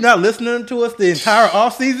 Were you not listening to us the entire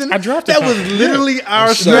offseason? I drafted that was Conklin. literally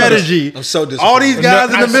our strategy. I'm so disappointed. All these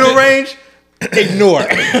guys in the middle range, ignore.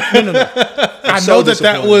 I know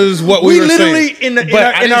that was what we were literally saying.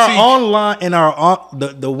 in our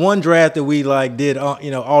the one draft that we did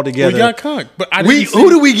all together. We got Conk, but who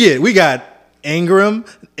do we get? We got Ingram,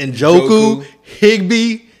 Njoku,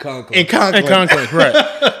 Higbee, and Conklin.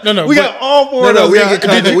 Right? No, we got all 4 of those we guys. didn't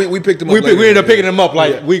get Conklin. We picked him up. We ended up picking him up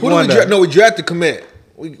week 1. We drafted Komet.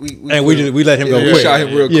 We let him go quick. We shot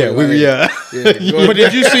him real quick. But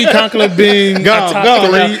did you see Conklin being top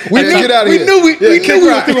 3? We knew we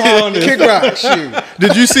were too hard on this. Kick rock. Shoot.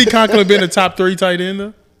 Did you see Conklin being a top 3 tight end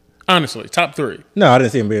though? Honestly, top 3. No, I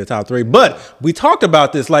didn't see him being a top 3. But we talked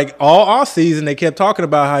about this all off season. They kept talking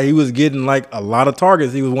about how he was getting a lot of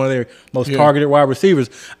targets. He was one of their most targeted wide receivers.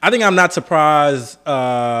 I think I'm not surprised.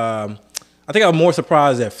 I think I'm more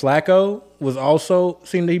surprised that Flacco was also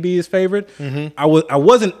seemed to be his favorite. I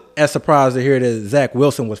wasn't as surprised to hear that Zach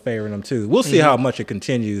Wilson was favoring him too. We'll see how much it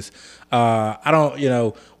continues. I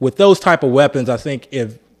don't, with those type of weapons, I think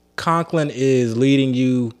if Conklin is leading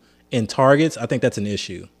you in targets, I think that's an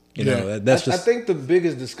issue. That's just. I think the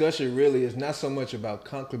biggest discussion really is not so much about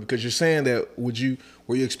Conklin because you're saying that were you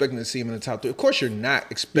expecting to see him in the top 3? Of course, you're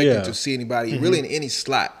not expecting to see anybody really in any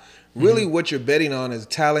slot. Really, what you're betting on is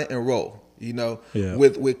talent and role. You know, Yeah.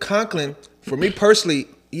 with Conklin, for me personally,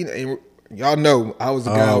 you know, and y'all know I was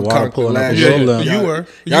the guy with water Conklin pulling up last a year. little limb. You Y'all- were. Y'all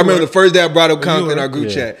You remember were. the first day I brought up You Conklin in were. our group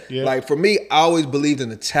Yeah. chat. Yeah. Like for me, I always believed in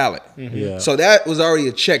the talent. Yeah. So that was already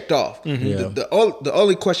a checked off. Yeah. The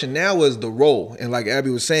only question now was the role, and like Abby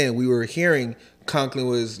was saying, we were hearing Conklin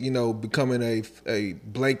was becoming a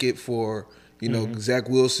blanket for Zach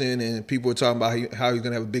Wilson, and people were talking about how he's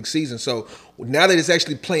gonna have a big season. So now that it's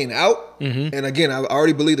actually playing out, and again, I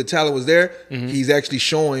already believe the talent was there. He's actually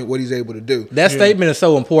showing what he's able to do. That statement is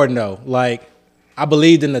so important, though. Like, I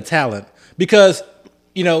believed in the talent because,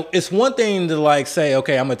 it's one thing to like say,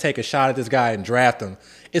 okay, I'm gonna take a shot at this guy and draft him.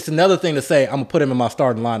 It's another thing to say I'm gonna put him in my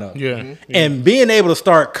starting lineup. Yeah. And being able to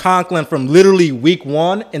start Conklin from literally week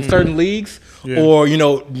 1 in certain leagues, Yeah. or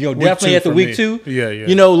definitely two at the for week me. 2.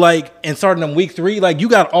 Yeah. Like and starting them week 3, like you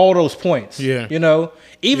got all those points. Yeah.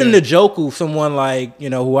 Even Yeah. Njoku, someone like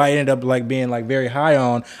who I ended up like being like very high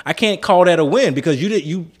on, I can't call that a win because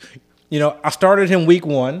I started him week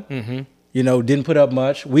 1. Didn't put up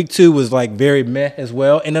much. Week 2 was like very meh as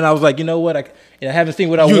well. And then I was like, you know what? I haven't seen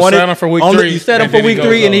what I You wanted. set him for week Only- 3, You set him and for then he week goes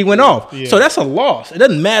 3 and he off. went off. Yeah. So that's a loss. It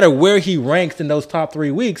doesn't matter where he ranks in those top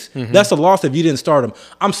 3 weeks. That's a loss if you didn't start him.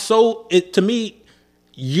 To me,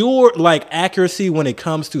 your like accuracy when it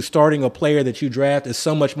comes to starting a player that you draft is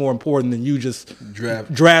so much more important than you just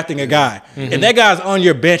drafting a guy. If that guy's on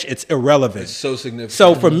your bench, it's irrelevant. It's so significant.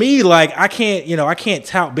 So for me, like I can't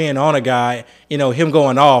tout being on a guy, him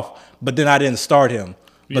going off, but then I didn't start him.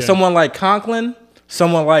 But Yeah. someone like Conklin,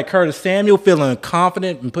 someone like Curtis Samuel, feeling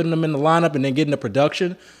confident and putting them in the lineup and then getting the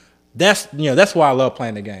production, that's why I love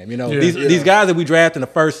playing the game. These guys that we draft in the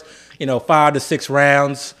first 5 to 6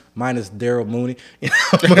 rounds, minus Daryl Mooney, but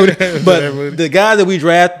the guys that we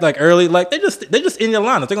draft like early, like they just in your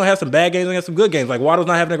lineup. They're gonna have some bad games, they're gonna have some good games. Like Waddle's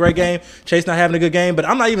not having a great game, Chase not having a good game, but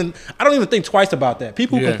I don't even think twice about that.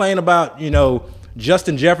 People who Yeah. complain about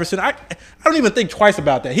Justin Jefferson, I don't even think twice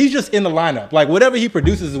about that. He's just in the lineup. Like whatever he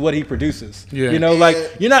produces is what he produces. Yeah. Like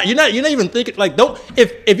you're not even thinking like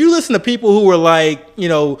if you listen to people who were like,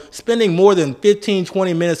 spending more than 15,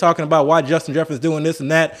 20 minutes talking about why Justin Jefferson's doing this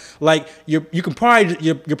and that, like you're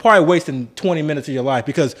probably wasting 20 minutes of your life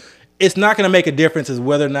because it's not going to make a difference as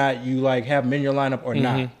whether or not you like have him in your lineup or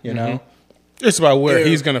not, It's about where Yeah.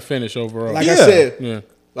 he's gonna finish overall. Like Yeah. I said, Yeah.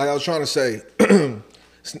 like I was trying to say,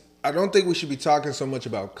 I don't think we should be talking so much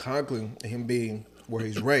about Conklin and him being where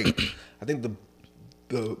he's ranked. I think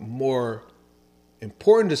the more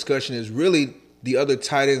important discussion is really the other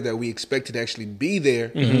tight ends that we expected to actually be there.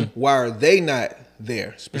 Why are they not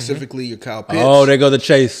there? Specifically, your Kyle Pitts. Oh, there go the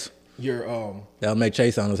Chase. Your That'll make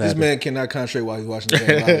Chase on us this happy. man cannot concentrate while he's watching the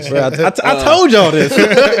game. obviously. Bro, I told y'all this.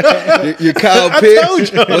 Your Kyle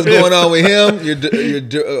Pitts, what's going on with him? Your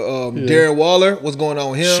Darren Waller, what's going on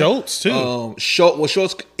with him? Schultz, too.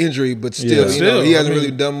 Schultz injury, but still, Yeah. Still, he hasn't I mean-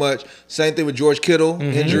 really done much. Same thing with George Kittle,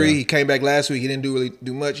 injury. He came back last week. He didn't really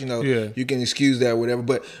do much. Yeah. You can excuse that, or whatever.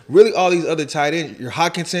 But really, all these other tight ends, your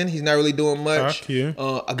Hawkinson, he's not really doing much. Hawk,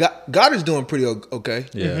 yeah. Goddard's doing pretty okay.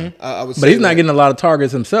 Yeah. I would say But he's not that. getting a lot of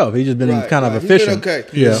targets himself. He's just been kind of He's been efficient. okay.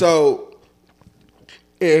 Yeah. So,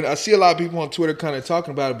 and I see a lot of people on Twitter kind of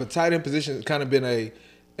talking about it, but tight end position has kind of been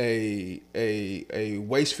a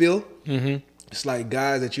waste field. It's like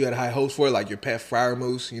guys that you had high hopes for, like your Pat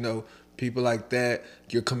Freiermuth, people like that.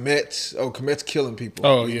 Your Komet's. Oh, Komet's killing people.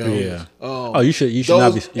 Oh, you yeah. know? Yeah. Um, You should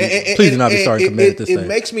not be. Please do not be starting commit at this It stage.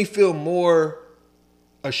 makes me feel more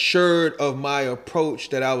assured of my approach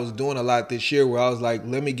that I was doing a lot this year, where I was like,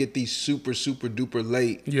 let me get these super duper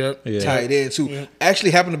late Yep. Yeah. tight ends who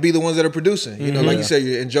actually happen to be the ones that are producing. Like you said,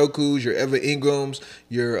 your Njoku's, your Evan Ingrams,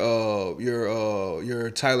 your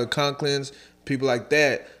Tyler Conklins, people like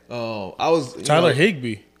that. Tyler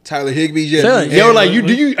Higbee. Tyler Higbee, yeah. Tell him. Yo,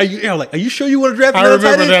 like are you sure you want to draft I another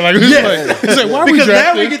tight remember end? that. Like, he's like, why are we Because now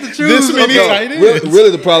drafting we get to choose this many okay. tight ends? Really,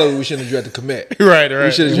 the problem is we shouldn't have drafted Komet. Right. We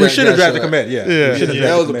should We should have drafted Josh Komet. Yeah. Yeah. We should have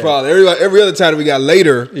That was drafted the Komet. problem. Every other title we got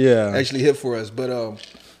later, Yeah. actually hit for us. But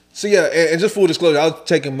so yeah, and just full disclosure, I was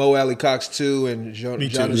taking Mo Alley Cox too and Jonathan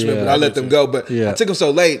too. Smith, Yeah, but I me let them go. But Yeah. I took them so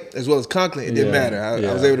late, as well as Conklin, it didn't Yeah. matter. I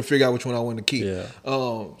Yeah. was able to figure out which one I wanted to keep. Yeah.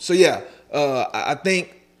 So yeah, I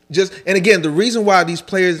think. And again, the reason why these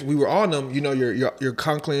players we were on them, your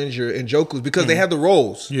Conklins, your Njokus, because they had the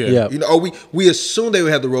roles. Yeah. Yeah. We assumed they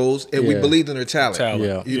would have the roles, and we Yeah. believed in their talent.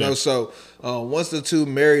 Yeah. You know, so once the two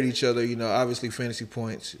married each other, obviously fantasy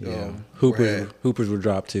points. were had. Hoopers were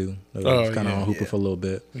dropped too. They Oh, was kind of yeah. on Hooper for a little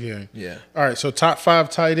bit. Yeah. Yeah. All right. So top 5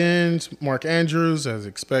 tight ends: Mark Andrews, as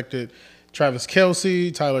expected. Travis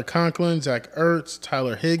Kelce, Tyler Conklin, Zach Ertz,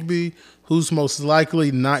 Tyler Higbee. Who's most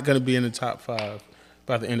likely not going to be in the top 5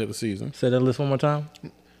 by the end of the season? Say that list one more time.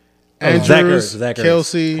 Ertz, Andrews, Zach Ertz.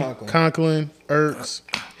 Kelsey, Conklin. Conklin, Ertz,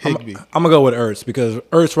 Higbee. I'm gonna go with Ertz because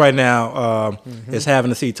Ertz right now is having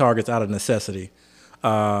to see targets out of necessity.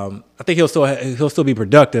 I think he'll still be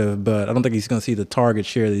productive, but I don't think he's going to see the target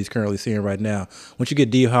share that he's currently seeing right now. Once you get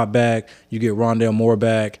D-Hop back, you get Rondale Moore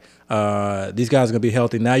back. These guys are going to be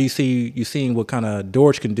healthy. Now you seeing what kind of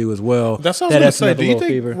Dortch can do as well. That's what I was going to say. Do you think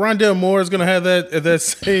fever. Rondale Moore is going to have that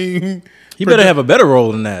same? He better have a better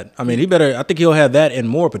role than that. I mean, I think he'll have that and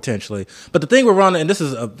more potentially. But the thing with Ron, and this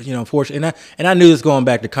is unfortunate, and I knew this going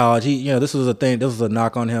back to college. This was a thing. This was a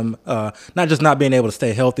knock on him, not just not being able to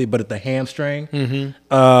stay healthy, but at the hamstring.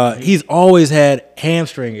 Mm-hmm. He's always had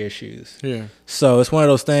hamstring issues. Yeah. So it's one of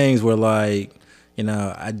those things where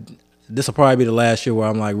this will probably be the last year where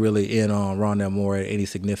I'm like really in on Rondale Moore at any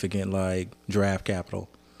significant draft capital.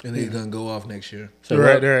 And he's gonna go off next year. So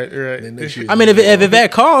right. And next year I mean, if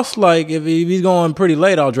that costs, if he's going pretty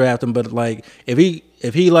late, I'll draft him. But if he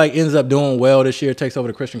ends up doing well this year, takes over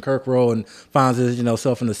the Christian Kirk role and finds his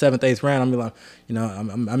self in the 7th, 8th round, I'm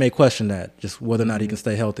like, I may question that just whether or not he can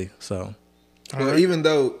stay healthy. So, well, even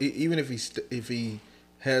if he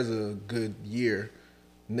has a good year,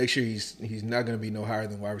 next year he's not gonna be no higher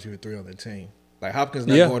than wide receiver 3 on the team. Like Hopkins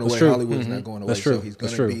not going away, Hollywood's not going away, That's true. so he's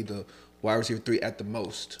gonna be the wide receiver 3 at the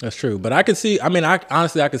most. That's true. But I could see. I mean, I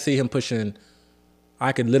could see him pushing.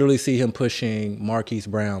 I could literally see him pushing Marquise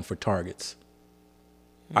Brown for targets.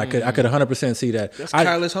 I could 100% see that. That's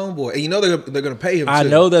Kyler's homeboy, and they're gonna pay him. I too.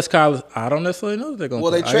 know that's Kyler. I don't necessarily know that they're gonna.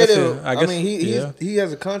 Well, they pay. traded him. I guess, he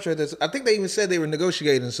has a contract that's. I think they even said they were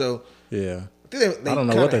negotiating. So yeah. I think they I don't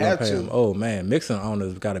know what they're gonna have pay to. him. Oh man, Mixon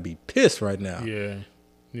owners got to be pissed right now. Yeah.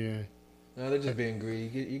 No, they're just being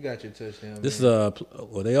greedy. You got your touchdown. This is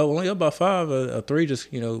they only up by 5. A 3 just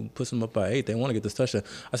puts them up by 8. They want to get this touchdown.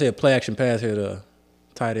 I say a play action pass here to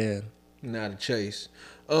tight end. Not a chase.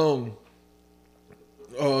 So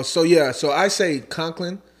I say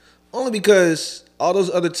Conklin only because all those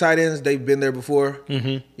other tight ends, they've been there before.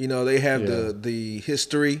 Mm-hmm. They have the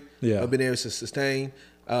history of being able to sustain.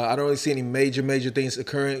 I don't really see any major things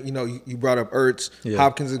occurring. You brought up Ertz. Yeah.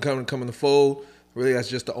 Hopkins is coming in the fold. Really, that's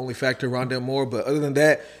just the only factor. Rondale Moore, but other than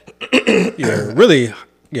that,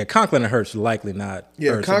 Conklin and Hurts likely not.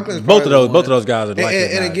 Yeah, Hurts. Conklin's both of probably those guys are likely.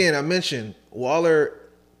 And not. again, I mentioned Waller,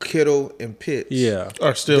 Kittle, and Pitts. Yeah,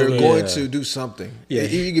 are still they're going to do something. Yeah,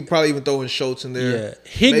 you could probably even throw in Schultz in there.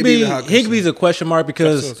 Yeah, Higbee's a question mark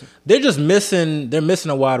because they're just missing. They're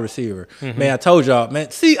missing a wide receiver. Mm-hmm. Man, I told y'all.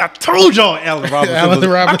 Man, see, I told y'all, Allen Robinson.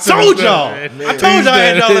 I told y'all.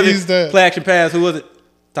 Play action pass. Who was it?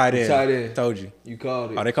 Tight end. Told you. You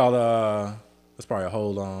called it. Oh, they called that's probably a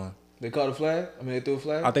hold on. They called a flag? I mean, they threw a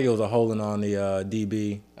flag? I think it was a holding on the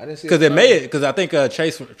DB. I didn't see because I think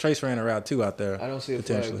Chase ran a route too out there. I don't see a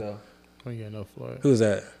flag though. We got no flag. Who's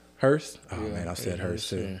that? Hurst? Oh yeah, man, I said Hurst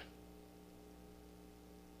too.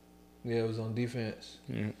 Yeah, it was on defense.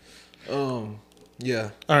 Yeah. All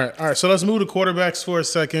right. So let's move to quarterbacks for a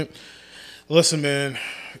second. Listen, man,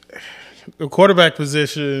 the quarterback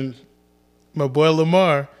position. My boy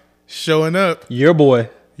Lamar showing up. Your boy.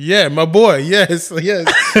 Yeah, my boy. Yes.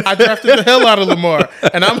 I drafted the hell out of Lamar.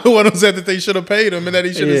 And I'm the one who said that they should have paid him and that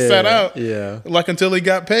he should have sat out. Yeah. Until he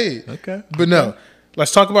got paid. Okay. But no.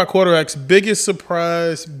 Let's talk about quarterbacks. Biggest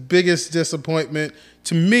surprise, biggest disappointment.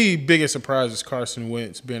 To me, biggest surprise is Carson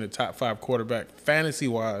Wentz being a top 5 quarterback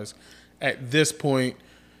fantasy-wise at this point.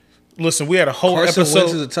 Listen, we had a whole Carson episode.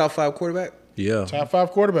 Wentz is a top 5 quarterback? Yeah. Top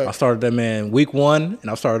 5 quarterback. I started that man week 1,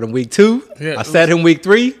 and I started him week 2. Yeah, I sat him week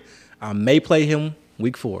 3. I may play him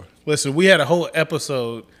week 4. Listen, we had a whole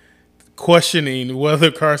episode questioning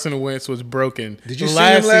whether Carson Wentz was broken. Did you see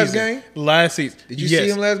him last game? Last season. Did you see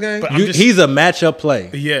him last game? He's a matchup play.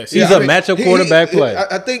 Yes. He's a matchup quarterback play.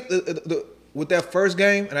 I think with that first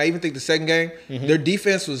game, and I even think the second game, their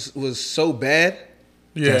defense was so bad.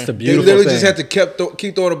 Yeah. That's the They beautiful literally thing. just had to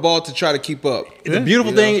keep throwing the ball to try to keep up. The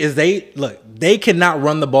beautiful thing is they cannot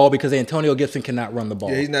run the ball because Antonio Gibson cannot run the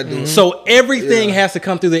ball. Yeah, he's not doing So everything has to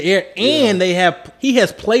come through the air, and he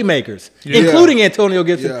has playmakers, including Antonio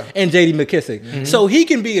Gibson and J.D. McKissick. So he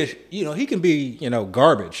can be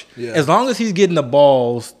garbage as long as he's getting the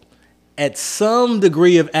balls at some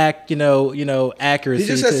degree of accuracy. He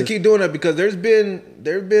just has to keep doing that because there's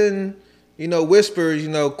been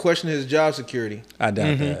whispers, questioning his job security. I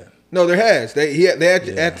doubt that. No, there has. They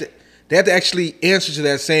have to actually answer to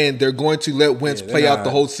that, saying they're going to let Wentz play out the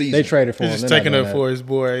whole season. They traded for him. He's just They're taking not up doing for his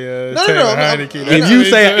boy No, Taylor no, Heineke.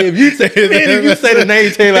 that. If you say the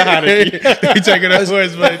name Taylor Heineke, He's taking up for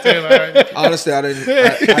his boy Taylor Heineke. Honestly, I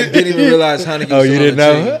didn't even realize Heineke was Oh, you on didn't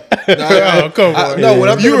the know? team. No, Come on. no, when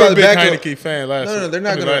I'm You thinking were about a the big backup, Heineke fan last year. no, they're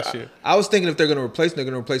not last going year. to. I was thinking if they're going to replace him, they're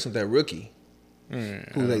going to replace him with that rookie.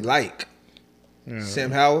 who they like.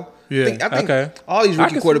 Sam Howell. Yeah. I think Okay. all these I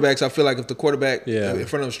rookie can see- quarterbacks, I feel like if the quarterback Yeah. in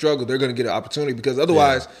front of them struggle, they're going to get an opportunity because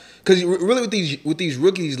otherwise, because really with these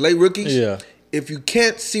rookies, late rookies, Yeah. if you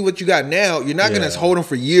can't see what you got now, you're not going Yeah. to hold them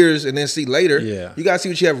for years and then see later. Yeah. You got to see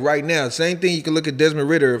what you have right now. Same thing, you can look at Desmond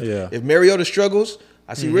Ridder. Yeah. If Mariota struggles,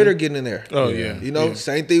 I see Ridder getting in there. Oh, yeah. You know, Yeah.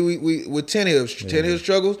 same thing we with Tannehill. Tannehill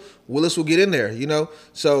struggles, Willis will get in there, you know?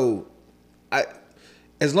 So,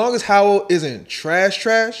 as long as Howell isn't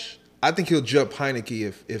trash, I think he'll jump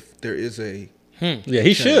Heineke if there is a... Yeah,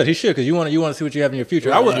 he should. He should because you want to see what you have in your future.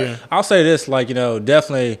 Right. I'll say this, like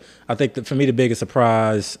definitely. I think that for me the biggest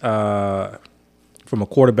surprise from a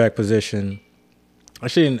quarterback position, I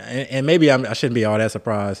shouldn't, and maybe I shouldn't be all that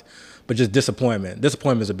surprised, but just disappointment.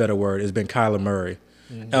 Disappointment is a better word. Has been Kyler Murray,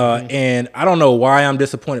 and I don't know why I'm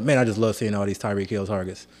disappointed. Man, I just love seeing all these Tyreek Hill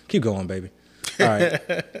targets. Keep going, baby. All right.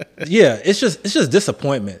 Yeah, it's just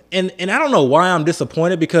disappointment, and I don't know why I'm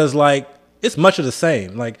disappointed because like it's much of the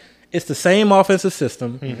same. Like it's the same offensive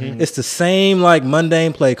system. It's the same like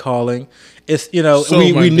mundane play calling. It's So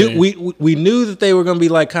we mundane. knew we knew that they were going to be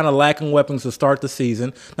like kind of lacking weapons to start the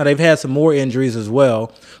season. Now they've had some more injuries as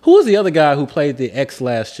well. Who was the other guy who played the X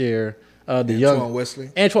last year? The young Wesley.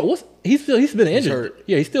 Antoine. He's been injured. hurt.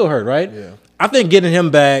 Yeah, he's still hurt, right? Yeah. I think getting him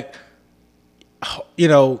back.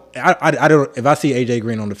 I don't. If I see AJ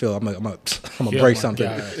Green on the field, I'm gonna break my something.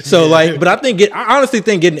 God. So but I honestly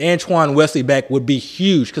think getting Antoine Wesley back would be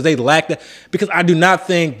huge because they lack that. Because I do not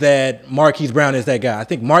think that Marquise Brown is that guy. I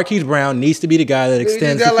think Marquise Brown needs to be the guy that He just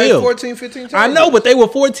extends got the like field. 14, 15 targets. I know, but they were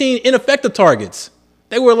 14 ineffective targets.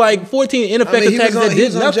 They were like 14 ineffective targets that he did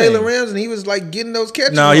was on nothing. Jalen Rams and he was like getting those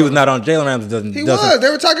catches. No, he on was him. not on Jalen Rams. Doesn't. He doesn't- was. They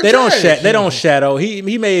were talking They trash. They don't shadow. He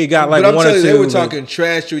may have got like But I'm one or telling two. you, they were but- talking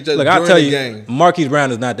trash to each other Look, during I'll tell the you, game. Marquise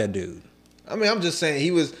Brown is not that dude. I mean, I'm just saying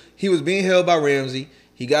he was being held by Ramsey.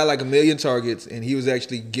 He got like 1 million targets, and he was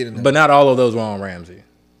actually getting them. But not all of those were on Ramsey.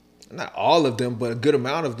 Not all of them, but a good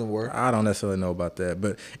amount of them were. I don't necessarily know about that.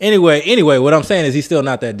 But anyway, what I'm saying is he's still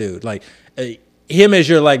not that dude. Like him as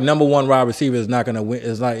your like number one wide receiver is not gonna win.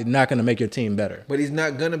 Is like not gonna make your team better. But he's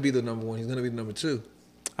not gonna be the number one. He's gonna be the number two.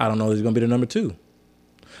 I don't know. He's gonna be the number two.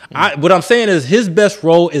 What I'm saying is his best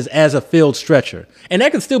role is as a field stretcher, and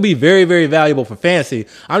that can still be very, very valuable for fantasy.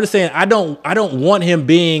 I'm just saying I don't want him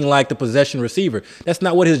being like the possession receiver. That's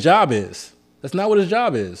not what his job is. That's not what his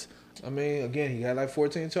job is. I mean, again, he had like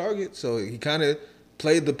 14 targets, so he kind of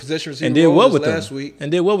played the possession receiver And did role well this with them. last week.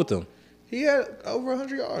 And did well with them He had over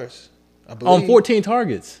 100 yards, I believe. on 14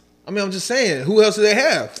 targets. I mean, I'm just saying, who else did they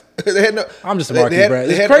have? They had no. I'm just a they- Marquise they had- Brown. they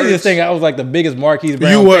It's had crazy to Ertz. think I was like the biggest Marquise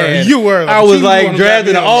Brown You were. fan. You were. I was Like, like you were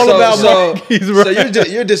drafting goddamn- all about So Marquise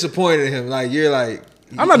Brown. you're disappointed in him. Like you're like.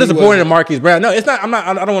 I'm not he disappointed wasn't- in Marquise Brown. No, it's not. I'm not.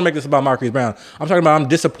 I don't want to make this about Marquise Brown. I'm talking about I'm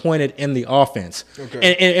disappointed in the offense.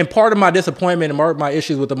 Okay. And part of my disappointment and my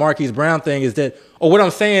issues with the Marquise Brown thing is that, or what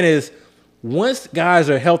I'm saying is, once guys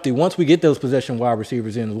are healthy, once we get those possession wide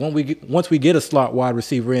receivers in, once we get a slot wide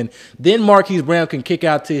receiver in, then Marquise Brown can kick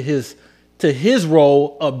out to his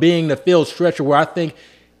role of being the field stretcher, where I think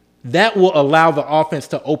that will allow the offense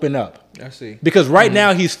to open up. I see. Because right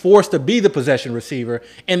now he's forced to be the possession receiver,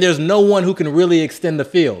 and there's no one who can really extend the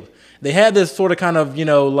field. They have this sort of kind of,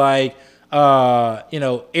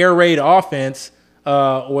 air raid offense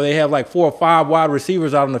where they have like 4 or 5 wide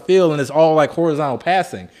receivers out on the field, and it's all like horizontal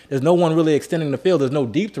passing. There's no one really extending the field. There's no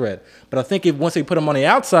deep threat. But I think once they put them on the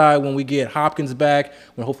outside, when we get Hopkins back,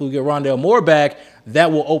 when hopefully we get Rondale Moore back,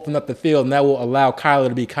 that will open up the field, and that will allow Kyler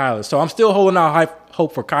to be Kyler. So I'm still holding out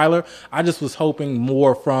hope for Kyler. I just was hoping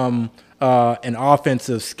more from an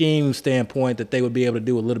offensive scheme standpoint that they would be able to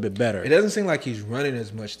do a little bit better. It doesn't seem like he's running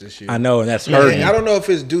as much this year. I know, and that's And hurting. I don't know if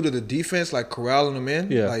it's due to the defense, like corralling him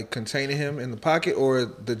in, Yeah. like containing him in the pocket, or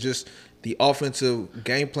the offensive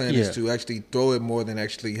game plan Yeah. is to actually throw it more than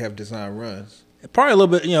actually have design runs. Probably a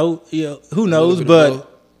little bit, who knows? bit of But both.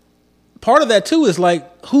 part of that too is like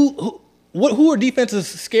who are defenses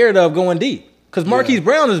scared of going deep? Because Marquise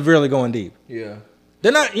Brown is really going deep. Yeah.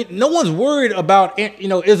 They're not. No one's worried about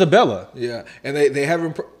Isabella. Yeah, and they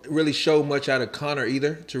haven't really showed much out of Connor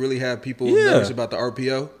either to really have people Yeah. nervous about the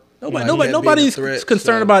RPO. Nobody's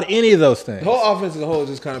concerned about any of those things. The whole offense as a whole has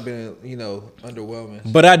just kind of been, underwhelming.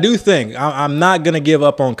 But I do think I'm not gonna give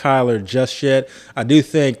up on Kyler just yet. I do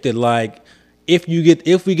think that like if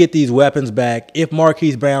we get these weapons back, if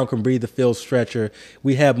Marquise Brown can be the field stretcher,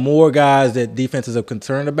 we have more guys that defenses are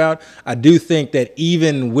concerned about. I do think that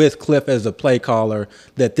even with Cliff as a play caller,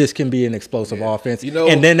 that this can be an explosive offense,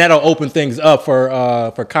 and then that'll open things up for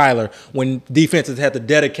Kyler when defenses have to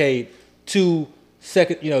dedicate two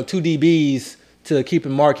DBs to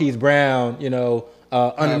keeping Marquise Brown,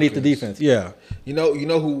 underneath the Hopkins. defense. Yeah. You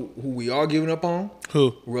know who we are giving up on?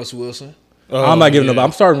 Who? Russell Wilson. I'm not giving yeah. up.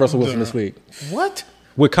 I'm starting Russell Wilson this week What?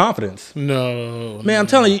 with confidence. No. Man, I'm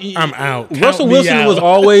telling you, I'm out. Russell Count me Wilson out. was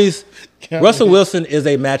always Russell Wilson is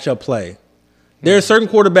a matchup play. There are certain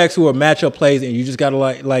quarterbacks who are matchup plays, and you just gotta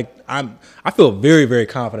I feel very, very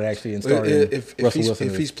confident actually in starting If Russell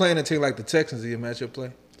Wilson. he's playing a team like the Texans, is he a matchup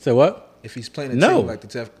play? Say what? If he's playing a No. team like the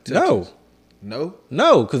Texans, no.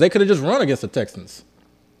 No, because they could have just run against the Texans.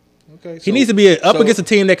 Okay, He needs to be up against a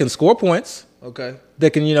team that can score points, Okay,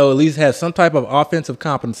 that can at least have some type of offensive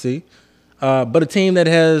competency, but a team that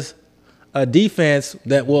has a defense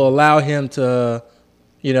that will allow him to,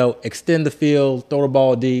 extend the field, throw the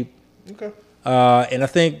ball deep. okay. And I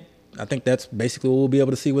think that's basically what we'll be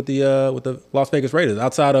able to see with the Las Vegas Raiders.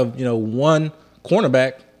 Outside of one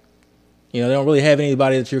cornerback, they don't really have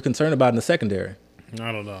anybody that you're concerned about in the secondary.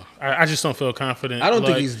 I don't know. I just don't feel confident. I don't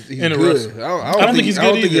think he's good. I don't think he's I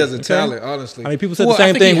don't good think he either. has a talent. Honestly, I mean, people said Well, the I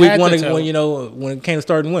same think he thing week had one the talent. when it came to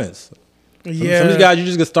starting wins. Some Yeah. of these guys you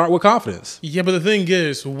just get start with confidence. Yeah, but the thing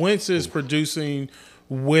is, Wentz is producing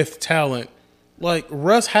with talent. Like,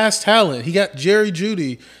 Russ has talent. He got Jerry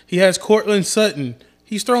Jeudy. He has Cortland Sutton.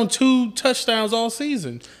 He's thrown 2 touchdowns all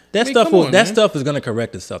season. That I mean, stuff come on, man. stuff is going to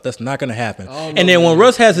correct itself. That's not going to happen. Oh, no, and then when man.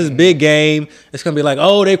 Russ has his big game, it's going to be like,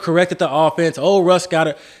 oh, they've corrected the offense. Oh, Russ got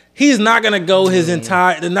it. He's not going to go they're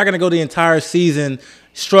not going to go the entire season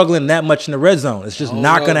struggling that much in the red zone. It's just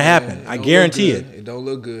not going to happen. I guarantee it. It don't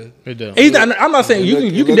look good. It does. I'm not saying you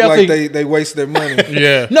can look definitely like they waste their money.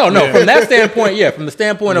 Yeah. No, from that standpoint, yeah. From the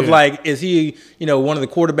standpoint of is he, one of the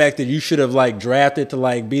quarterbacks that you should have drafted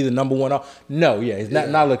to be the number one? No, yeah, he's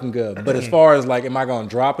not looking good. But as far as am I going to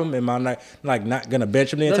drop him? Am I not going to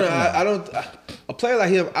bench him the No, entire? I don't. A player like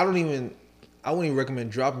him, I wouldn't even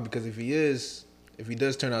recommend dropping because if he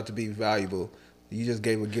does turn out to be valuable, you just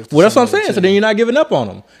gave a gift. To Well, that's what I'm some other saying. So team. then you're not giving up on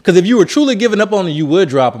him. Because if you were truly giving up on him, you would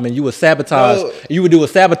drop him and you would sabotage. No. You would do a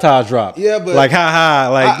sabotage drop. Yeah, but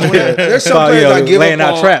there's some so, players I give laying up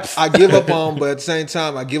out on. traps. I give up on, but at the same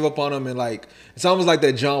time, I give up on them and it's almost like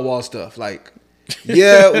that John Wall stuff.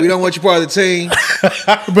 Yeah, we don't want you part of the team.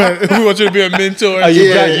 But we want you to be a mentor.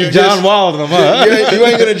 You John Wall them, huh? You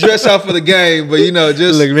ain't gonna dress out for the game, but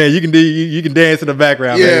just Look, man, you can dance in the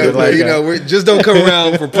background. yeah, man. but we just don't come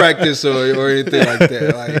around for practice or anything like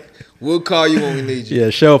that. We'll call you when we need you. yeah,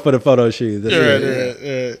 show up for the photo shoot. That's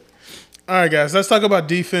it. Right. All right, guys, let's talk about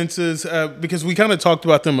defenses because we kind of talked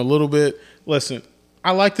about them a little bit. Listen,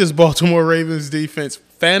 I like this Baltimore Ravens defense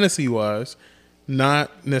fantasy-wise,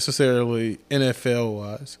 not necessarily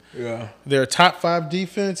NFL-wise. Yeah. They're top 5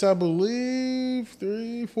 defense, I believe,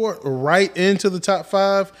 3, 4, right into the top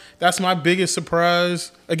 5. That's my biggest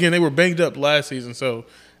surprise. Again, they were banged up last season, so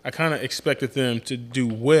I kind of expected them to do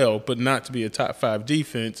well, but not to be a top 5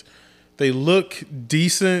 defense. They look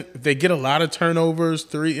decent. They get a lot of turnovers,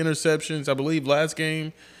 3 interceptions, I believe, last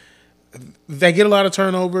game. They get a lot of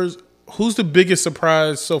turnovers. Who's the biggest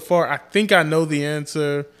surprise so far? I think I know the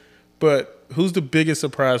answer, but who's the biggest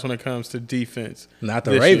surprise when it comes to defense? Not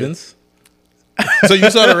the this Ravens. year? So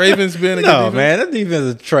you saw the Ravens being a good No, defense? man, that defense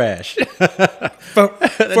is trash. For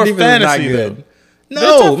Defense is fantasy, though. No, They're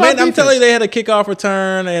top 5 man, I'm defense. telling you, they had a kickoff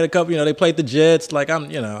return. They had a couple, they played the Jets.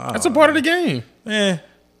 That's a part of the game.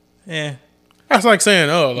 Yeah. That's like saying,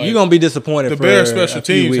 You're going to be disappointed the for Bears special a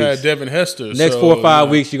few teams weeks. had Devin Hester. Next so, 4 or 5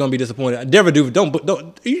 weeks, you're going to be disappointed. Devin Duvernay,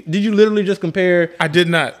 don't. Did you literally just compare? I did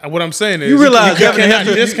not. What I'm saying is, You realize you Devin cannot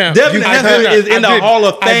Hester, discount. Devin I Hester did is not. in the I didn't. Hall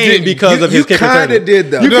of I Fame didn't. because of his kick kind of return.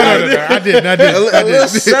 did though. No, I didn't. I did.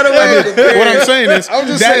 Shut away. What I'm saying is, I'm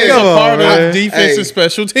just that saying. is a Come on, part man. of defense Hey. and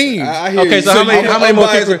special teams. I hear Okay, you. so how many more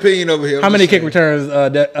kick kick opinion over here? How many kick returns is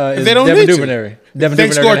They don't Devin need to. Duvernay? Devin They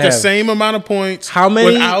Duvernay scored gonna the have? same amount of points. How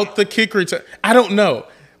many? without the kick return? I don't know.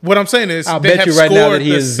 What I'm saying is, I'll they bet have you right now scored that he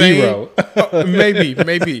the is same- 0.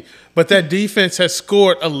 maybe. But that defense has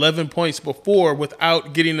scored 11 points before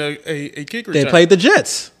without getting a kick return. They played the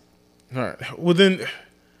Jets. All right. Well, then.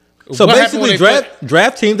 So what happened when basically, they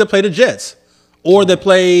draft teams that play the Jets or that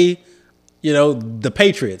play, the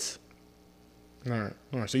Patriots. All right.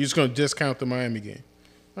 So you're just going to discount the Miami game.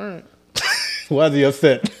 All right. Why is he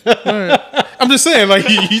upset? I'm just saying,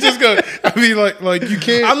 you just go. I mean, like you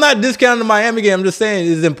can't. I'm not discounting the Miami game. I'm just saying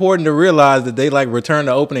it's important to realize that they return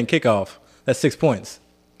the opening kickoff. That's 6 points.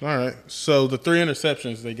 All right. So the 3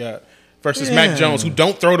 interceptions they got versus Mac Jones, who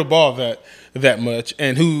don't throw the ball that much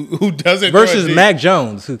and who doesn't versus throw it deep. Mac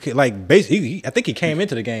Jones, who like basically, I think he came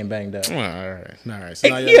into the game banged up. All right. So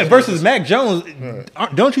now Yeah, versus Mac Jones.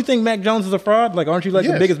 Don't you think Mac Jones is a fraud? Like, aren't you like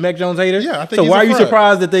the Yes. biggest Mac Jones hater? Yeah, I think so. he's Why a are you fraud.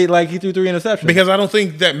 surprised that he threw 3 interceptions? Because I don't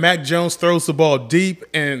think that Mac Jones throws the ball deep,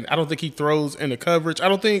 and I don't think he throws into coverage. I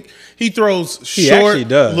don't think he throws He short, actually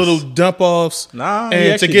does. little dump offs. Nah, he and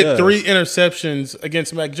to actually get does. 3 interceptions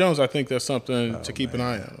against Mac Jones, I think that's something to keep an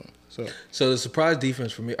eye on. So the surprise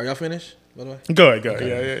defense for me. Are y'all finished? By the way. Go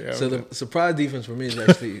ahead. Yeah. So the surprise defense for me is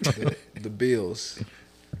actually the Bills.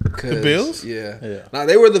 The Bills? Yeah. Now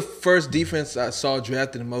they were the first defense I saw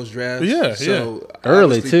drafted in most drafts. Yeah, So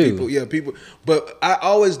Early, obviously too. People. But I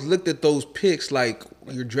always looked at those picks like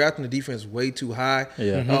you're drafting the defense way too high.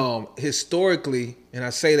 Yeah. Historically, and I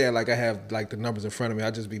say that like I have like the numbers in front of me.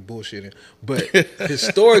 I just be bullshitting. But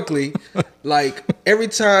historically, like every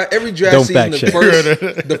draft Don't season, fact check.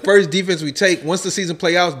 the first defense we take once the season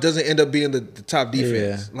play out doesn't end up being the top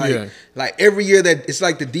defense. Yeah. Like every year that it's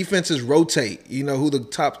like the defenses rotate. You know who the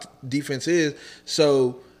top defense is.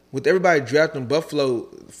 So with everybody drafting Buffalo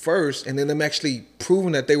first, and then them actually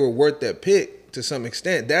proving that they were worth that pick to some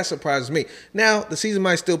extent, that surprises me. Now the season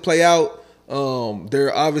might still play out.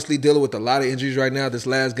 They're obviously dealing with a lot of injuries right now. This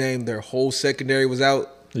last game, their whole secondary was out.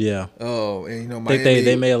 yeah. Oh, and I Miami. think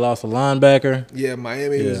they may have lost a linebacker. Yeah,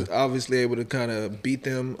 Miami was obviously able to kind of beat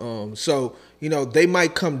them. So, they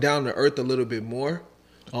might come down to earth a little bit more.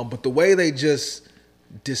 But the way they just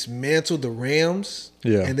dismantled the Rams.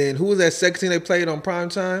 Yeah. And then who was that second team they played on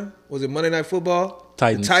primetime? Was it Monday Night Football?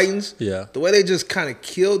 Titans. The Titans. Yeah. The way they just kind of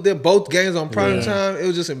killed them, both games on primetime, it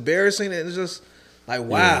was just embarrassing. And it's just like,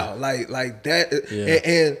 wow. Like that. Yeah.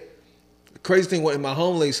 And the crazy thing, in my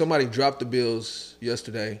home league, somebody dropped the Bills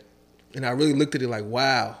yesterday. And I really looked at it like,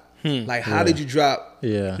 wow. Like, how did you drop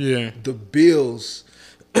Yeah. the Bills?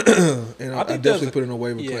 And I think definitely there's- put in a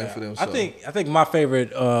waiver claim for them. So. I think my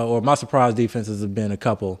favorite or my surprise defenses have been a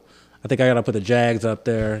couple. I think I got to put the Jags up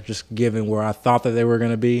there, just given where I thought that they were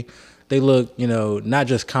going to be. They look, not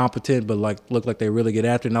just competent, but look like they really get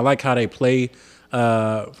after it. And I like how they play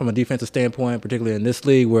from a defensive standpoint, particularly in this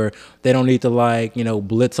league where they don't need to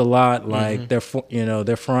blitz a lot. Like their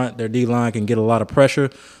front, their D line can get a lot of pressure.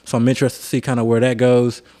 So I'm interested to see kind of where that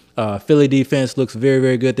goes. Philly defense looks very,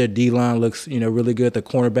 very good. Their D line looks, really good. The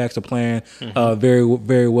cornerbacks are playing very,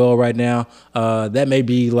 very well right now. That may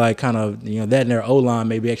be like kind of, that and their O line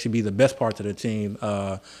maybe actually be the best parts of the team.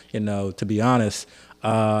 To be honest.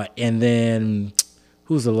 And then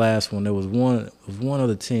who's the last one? There was one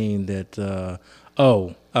other team that.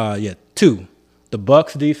 Two. The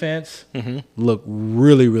Bucks defense look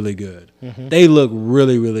really, really good. They look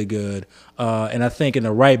really, really good. And I think in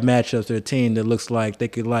the right matchups, they're a team that looks like they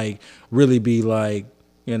could really be weak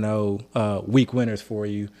winners for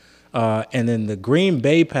you. And then the Green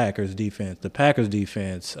Bay Packers defense,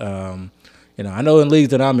 I know in leagues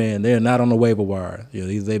that I'm in, they're not on the waiver wire.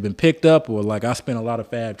 They've been picked up, or I spent a lot of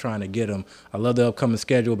fab trying to get them. I love the upcoming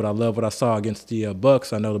schedule, but I love what I saw against the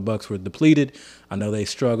Bucks. I know the Bucks were depleted. I know they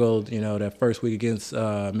struggled, that first week against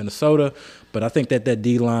Minnesota. But I think that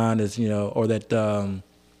D line is, or that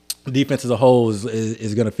defense as a whole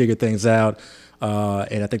is going to figure things out.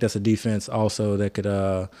 And I think that's a defense also that could,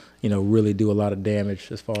 really do a lot of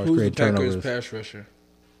damage as far as Who's create the Packers turnovers. pass rusher?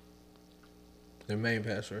 Their main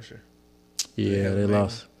pass rusher. Yeah, they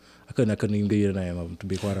lost. I couldn't even give you the name of them, to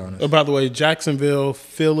be quite honest. By the way, Jacksonville,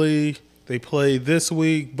 Philly, they play this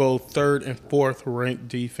week, both 3rd and 4th ranked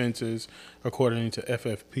defenses according to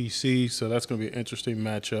FFPC. So that's going to be an interesting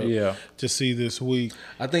matchup to see this week.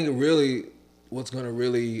 I think what's going to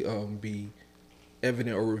really be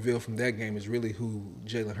evident or revealed from that game is really who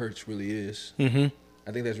Jalen Hurts really is. Mm-hmm.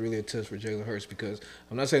 I think that's really a test for Jalen Hurts because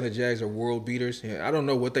I'm not saying the Jags are world beaters. I don't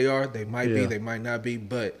know what they are. They might be, they might not be,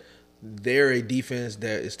 but they're a defense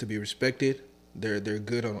that is to be respected. They're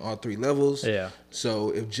good on all 3 levels. Yeah. So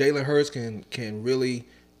if Jalen Hurts can really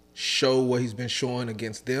show what he's been showing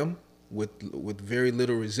against them with very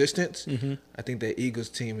little resistance, I think that Eagles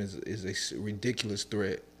team is a ridiculous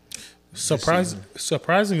threat.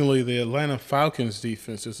 Surprisingly, the Atlanta Falcons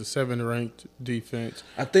defense is a 7th ranked defense.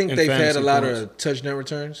 I think they've had a lot points. of touchdown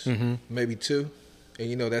returns, maybe 2,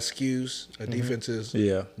 and that skews a defense's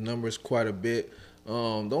numbers quite a bit. The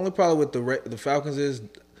only problem with the Falcons is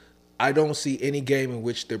I don't see any game in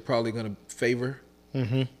which they're probably going to favor.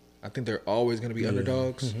 I think they're always going to be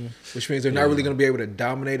underdogs, which means they're not really going to be able to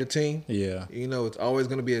dominate a team. Yeah. It's always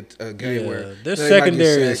going to be a game where their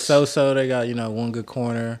secondary is so-so. They got, one good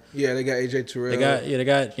corner. Yeah, they got AJ Terrell.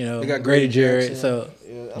 They got Grady Jarrett. So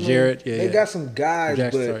Jarrett, they got some guys,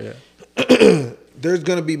 but there's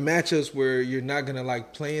going to be matchups where you're not going to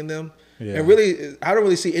like playing them. Yeah. And really, I don't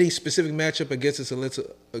really see any specific matchup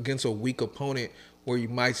against a weak opponent where you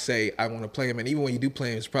might say, I want to play him. And even when you do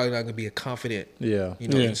play him, it's probably not going to be a confident Yeah.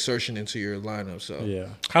 insertion into your lineup. So Yeah.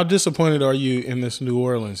 How disappointed are you in this New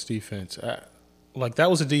Orleans defense? Like,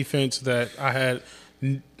 that was a defense that I had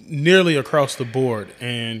nearly across the board.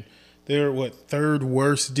 And they're, third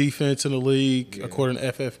worst defense in the league, according to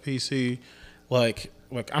FFPC. Like,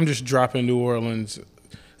 I'm just dropping New Orleans.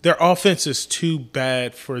 Their offense is too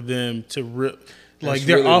bad for them to That's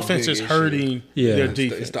their really a offense big is issue. hurting Yeah. their It's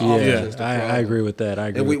defense. it's the offense Yeah, that's the I problem. agree with that. I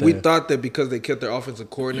agree And with we that. thought that because they kept their offensive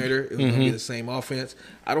coordinator, it was going to be the same offense.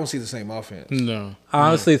 I don't see the same offense. No. I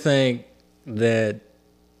honestly think that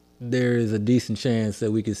there is a decent chance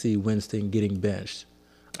that we could see Winston getting benched.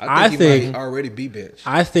 I think he might already be benched.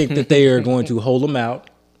 I think that they are going to hold him out,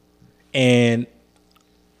 and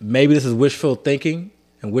maybe this is wishful thinking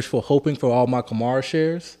and wishful hoping for all my Kamara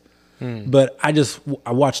shares. But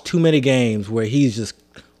I watched too many games where he's just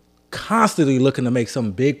constantly looking to make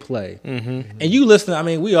some big play. And you listen, I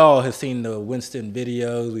mean, we all have seen the Winston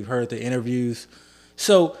videos, we've heard the interviews.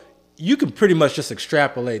 So you can pretty much just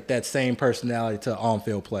extrapolate that same personality to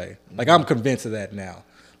on-field play. Like, I'm convinced of that now.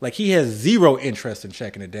 Like, he has zero interest in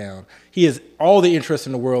checking it down. He has all the interest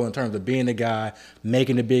in the world in terms of being the guy,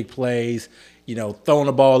 making the big plays, throwing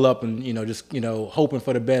the ball up and, just, hoping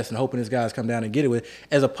for the best and hoping his guys come down and get it with,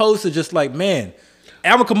 as opposed to just like, man,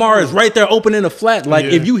 Alvin Kamara is right there open in the flat. Like,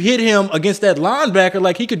 if you hit him against that linebacker,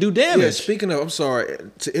 like, he could do damage. Yeah, speaking of, I'm sorry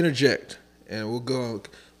to interject, and we'll go.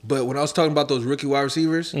 But when I was talking about those rookie wide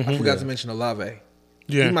receivers, I forgot to mention Olave.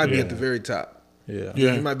 Yeah. He might be at the very top. Yeah.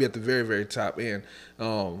 Yeah. He might be at the very, very top end.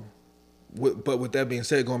 But with that being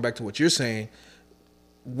said, going back to what you're saying,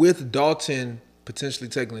 with Dalton potentially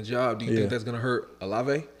taking the job, do you think that's going to hurt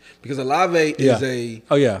Olave? Because Olave is the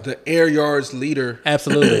air yards leader,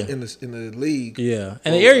 Absolutely. in the league. Yeah,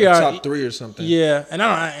 and the air yard top 3 or something. Yeah,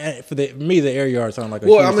 and for me, the air yards sound like a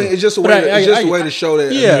Well, huge I mean, thing. it's just a But way. It's just a way to show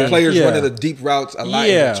that players running the deep routes a lot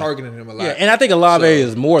and targeting him a lot. Yeah, and I think Olave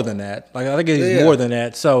is more than that. Like, I think he's more than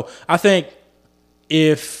that. So I think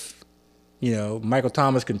if Michael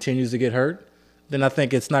Thomas continues to get hurt, then I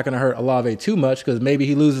think it's not going to hurt Olave too much because maybe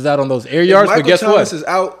he loses out on those air yards. If but guess Michael Thomas what? is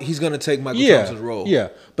out, he's going to take Michael Thomas's role. Yeah,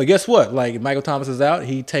 but guess what? Like, if Michael Thomas is out,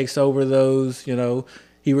 he takes over those.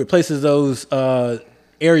 He replaces those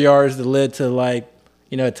air yards that led to, like,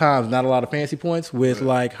 at times not a lot of fancy points with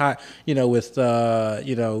like high,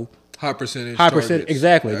 high percentage.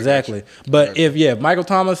 Exactly. But if Michael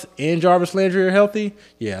Thomas and Jarvis Landry are healthy,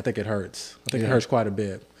 I think it hurts. I think it hurts quite a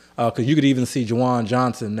bit. Because you could even see Juwan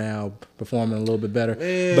Johnson now performing a little bit better.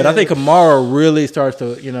 Man. But I think Kamara really starts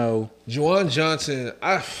to, Juwan Johnson,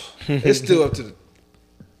 it's still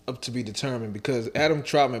up to be determined because Adam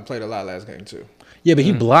Troutman played a lot last game too. Yeah, but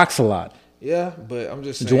he blocks a lot. Yeah, but I'm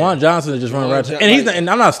just saying. Juwan Johnson is just running right. And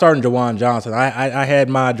I'm not starting Juwan Johnson. I had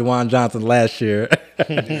my Juwan Johnson last year,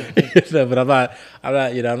 but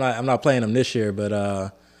I'm not playing him this year. But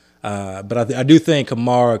I do think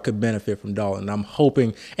Kamara could benefit from Dalton. I'm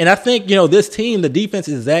hoping, and I think this team, the defense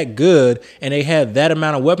is that good, and they have that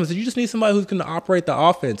amount of weapons that you just need somebody who's going to operate the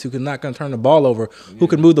offense, who can not going to turn the ball over, who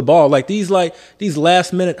can move the ball. Like these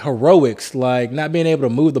last minute heroics, like not being able to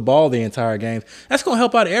move the ball the entire game. That's going to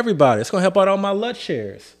help out everybody. It's going to help out all my Lutz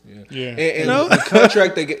shares. Yeah. And the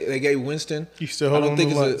contract they gave Winston, You still hold on to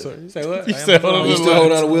Lutz. You say what? You still hold on you to still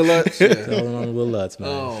hold on Lutz. to Will Lutz? Yeah. Holding on to Will Lutz,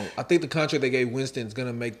 man. I think the contract they gave Winston is going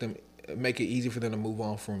to make it easy for them to move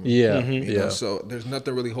on from him. Yeah, You know, so there's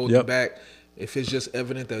nothing really holding back. If it's just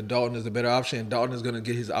evident that Dalton is the better option, Dalton is going to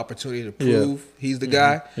get his opportunity to prove he's the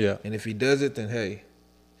guy. Yeah. And if he does it, then hey,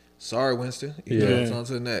 sorry, Winston. It's on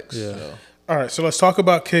to the next. Yeah. So. All right, so let's talk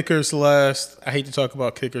about kickers last. I hate to talk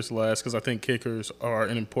about kickers last because I think kickers are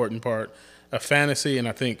an important part of fantasy, and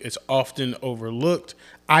I think it's often overlooked.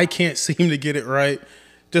 I can't seem to get it right.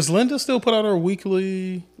 Does Linda still put out her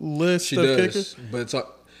weekly list of kickers? But it's on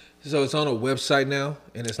a website now,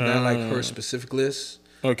 and it's not like her specific list.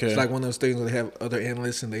 Okay. It's like one of those things where they have other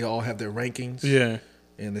analysts and they all have their rankings. Yeah.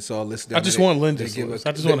 And it's all listed. I just want Linda's list.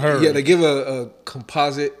 I just want her. Yeah, they give a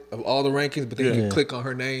composite of all the rankings, but then you can click on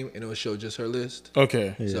her name and it will show just her list.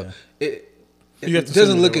 Okay. So it You have to send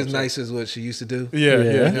doesn't me look that as website. nice as what she used to do.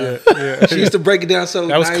 Yeah. She used to break it down so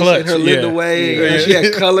That was nice clutch, in her Linda yeah. way. Yeah. And she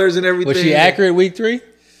had colors and everything. Was she accurate week 3?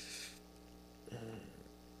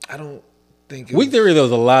 I don't think it Week 3, there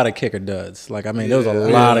was a lot of kicker duds. Like, I mean, there was a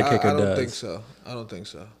lot of kicker I don't duds. think so. I don't think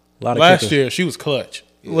so. A lot of Last kickers. year, she was clutch.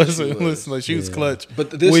 Yeah, listen, she was. like she was clutch.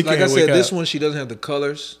 But this, Week like in, I said, week this out. one she doesn't have the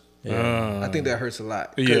colors. I think that hurts a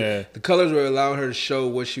lot. 'Cause Yeah. the colors were allowing her to show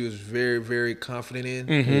what she was very, very confident in.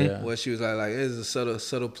 Yeah. What she was like, it's a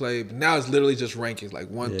subtle play. But now it's literally just rankings, like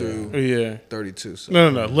 1 through Yeah. 32. So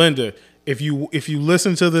No. Linda, if you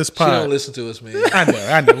listen to this she pod, don't listen to us, man.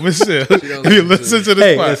 I know, but still, if don't you listen listen to to this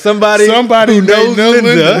Hey, pod, and somebody who may knows know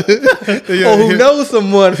Linda, Yeah, or who yeah. knows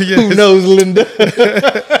someone who knows Linda.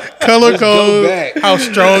 color go code, back. how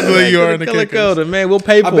strongly you are in the Color Kickers. code, man. We'll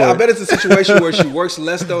pay for I it. bet it's a situation where she works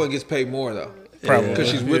less though and gets paid more though. Probably. Because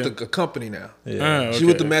she's with a company now. Okay. She's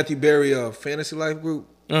with the Matthew Berry Fantasy Life Group.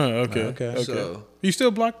 Okay. So You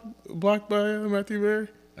still blocked by Matthew Berry?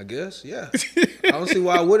 I guess, yeah. I don't see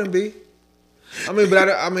why I wouldn't be. I mean, but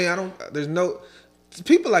I don't. There's no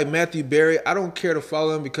people like Matthew Berry. I don't care to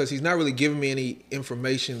follow him because he's not really giving me any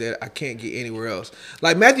information that I can't get anywhere else.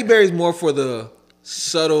 Like Matthew Berry is more for the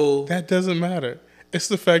subtle. That doesn't matter. It's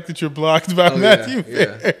the fact that you're blocked by Oh, Matthew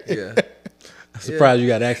Berry. yeah. I'm surprised you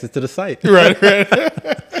got access to the site. Right.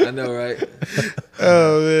 I know, right?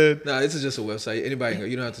 Oh man. No, this is just a website. Anybody can go.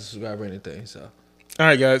 You don't have to subscribe or anything. So All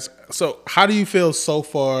right, guys. So, how do you feel so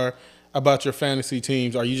far about your fantasy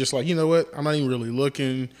teams? Are you just like, you know what? I'm not even really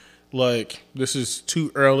looking. Like, this is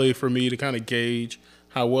too early for me to kind of gauge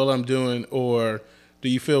how well I'm doing, or do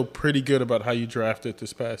you feel pretty good about how you drafted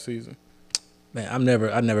this past season? Man, I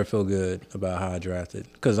never feel good about how I drafted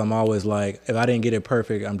because I'm always like, if I didn't get it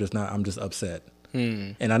perfect, I'm just upset.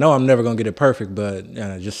 And I know I'm never gonna get it perfect, but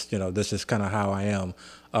that's just kind of how I am.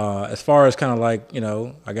 As far as kind of like,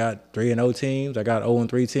 I got 3-0 teams, I got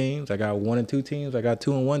 0-3 teams, I got 1-2 teams, I got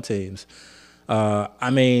 2-1 teams. I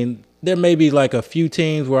mean, there may be like a few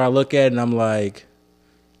teams where I look at it and I'm like,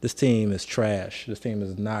 this team is trash. This team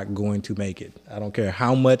is not going to make it. I don't care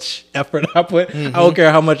how much effort I put. I don't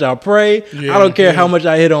care how much I pray. I don't care how much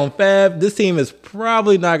I hit on Fab. This team is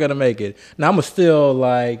probably not going to make it. Now I'm still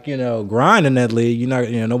like, grind in that league.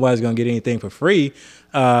 Nobody's going to get anything for free.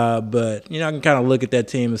 But I can kind of look at that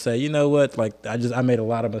team and say, you know what? Like I made a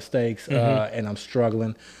lot of mistakes and I'm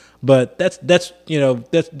struggling. But that's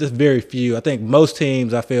very few. I think most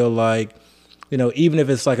teams I feel like, even if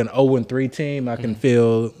it's like an 0-3 team, I can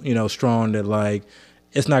feel, strong that like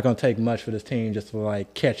it's not going to take much for this team just to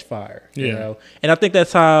like catch fire, you know? And I think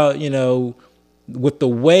that's how, with the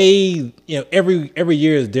way, every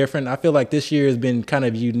year is different. I feel like this year has been kind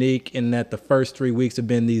of unique in that the first 3 weeks have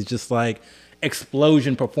been these just like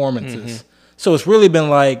explosion performances. So it's really been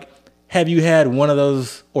like, have you had one of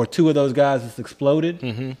those or two of those guys that's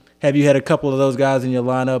exploded? Have you had a couple of those guys in your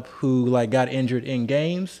lineup who like got injured in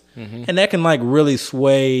games? And that can like really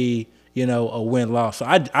sway, a win-loss. So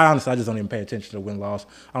I honestly, I just don't even pay attention to win-loss.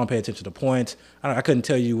 I don't pay attention to points. I couldn't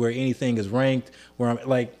tell you where anything is ranked, where I'm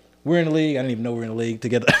like, we're in the league. I didn't even know we're in the league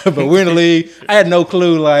together, but we're in the league. I had no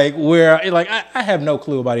clue like where, like I have no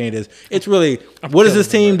clue about any of this. It's really, what is this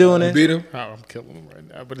team doing? you beat him. Oh, I'm killing him right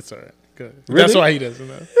now, but it's all right. Good. Really? That's why he doesn't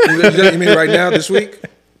know. You mean right now this week?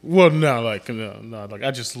 Well, no, like I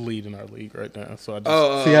just lead in our league right now, so I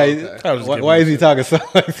just See how I was just why is giving he talking so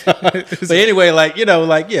like that? So anyway,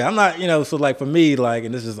 I'm not, so like for me, like,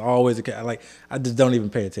 and this is always like, I just don't even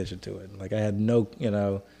pay attention to it. Like I had no,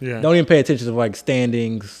 don't even pay attention to like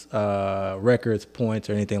standings, records, points,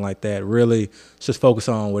 or anything like that. Really just focus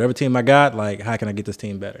on whatever team I got. Like, how can I get this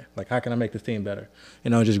team better? Like, how can I make this team better?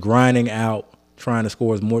 Just grinding out, trying to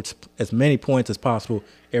score as many points as possible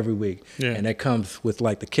every week. And that comes with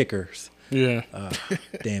like the kickers. Yeah.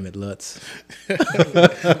 Damn it, Lutz.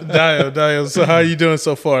 Dio. So how are you doing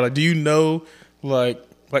so far? Like, do you know like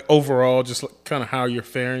overall just like, kind of how you're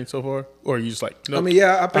faring so far, or are you just like? Nope, I mean,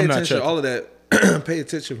 yeah, I pay I'm not attention to checking. all of that. Pay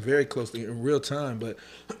attention very closely in real time, but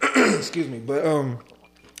excuse me. But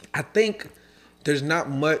I think there's not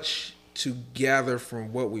much to gather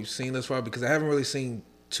from what we've seen thus far because I haven't really seen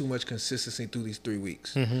too much consistency through these 3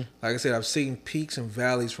 weeks. Like I said, I've seen peaks and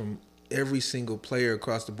valleys from every single player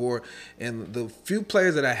across the board, and the few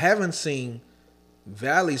players that I haven't seen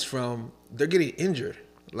valleys from, they're getting injured.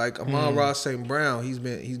 Like Amon-Ra St. Brown,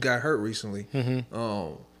 he's got hurt recently.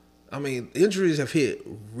 I mean, injuries have hit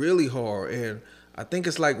really hard, and I think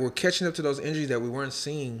it's like we're catching up to those injuries that we weren't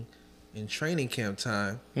seeing in training camp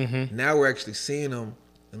time. Now we're actually seeing them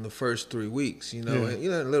in the first 3 weeks, and,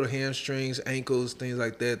 little hamstrings, ankles, things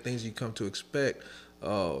like that, things you come to expect.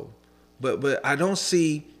 But I don't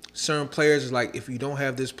see certain players like if you don't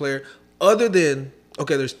have this player, other than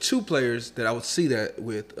there's two players that I would see that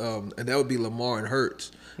with, and that would be Lamar and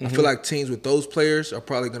Hurts. I feel like teams with those players are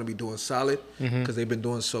probably going to be doing solid because they've been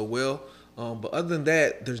doing so well. But other than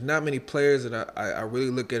that, there's not many players that I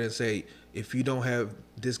really look at and say, if you don't have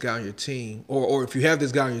this guy on your team, or if you have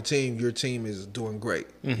this guy on your team is doing great.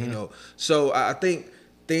 So I think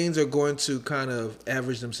things are going to kind of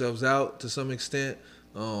average themselves out to some extent.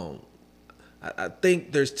 I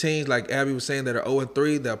think there's teams like Abby was saying that are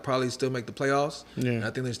 0-3 that'll probably still make the playoffs. Yeah. And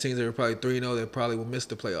I think there's teams that are probably 3-0 that probably will miss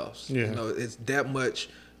the playoffs. Yeah. You know, it's that much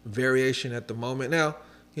variation at the moment. Now,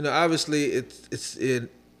 you know, obviously it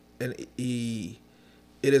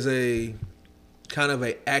is a kind of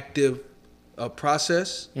a active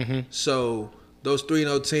process. Mm-hmm. So those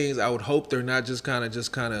 3-0 teams, I would hope they're not just kind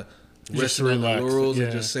of resting on the relax. laurels and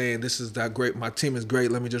Yeah. just saying this is that great. My team is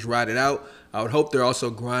great. Let me just ride it out. I would hope they're also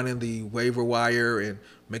grinding the waiver wire and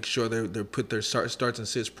make sure they're put their starts and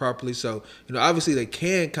sits properly. So, you know, obviously they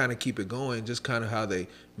can kind of keep it going, just kind of how they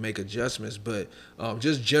make adjustments. But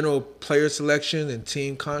just general player selection and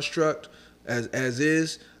team construct as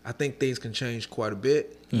is, I think things can change quite a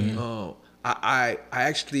bit. Mm-hmm. I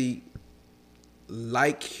actually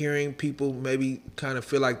like hearing people maybe kind of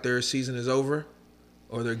feel like their season is over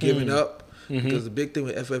or they're giving up, because the big thing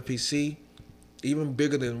with FFPC, even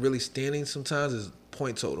bigger than really standing sometimes, is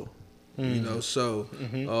point total. You know, so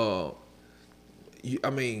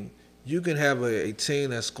you can have a team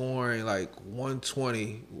that's scoring like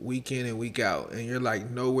 120 week in and week out, and you're like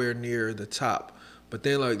nowhere near the top. But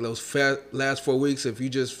then like those last 4 weeks, if you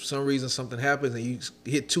just for some reason something happens and you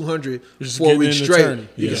hit 200 just 4 getting weeks in the straight, tournament.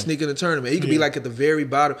 you Yeah. can sneak in the tournament. You could be like at the very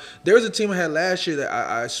bottom. There was a team I had last year that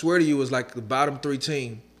I swear to you was like the bottom 3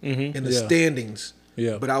 team in the Yeah. standings.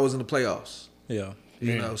 Yeah. But I was in the playoffs. Yeah.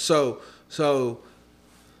 You know, so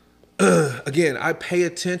again, I pay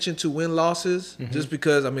attention to win losses just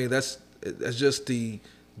because that's just the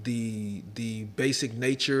basic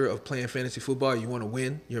nature of playing fantasy football. You want to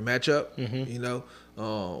win your matchup, you know.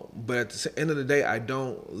 But at the end of the day, I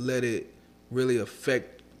don't let it really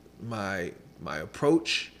affect my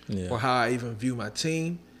approach or how I even view my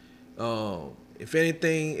team. If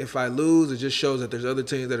anything, if I lose, it just shows that there's other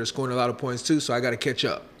teams that are scoring a lot of points too. So I got to catch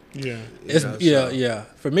up. Yeah. It's, know, yeah, so- yeah.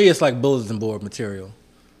 For me, it's like bulletin board material.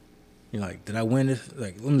 You're like, did I win this?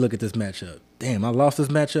 Like, let me look at this matchup. Damn, I lost this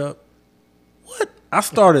matchup. What? I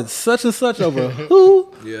started such and such over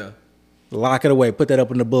who? Yeah. Lock it away. Put that up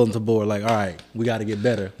on the bulletin board. Like, all right, we got to get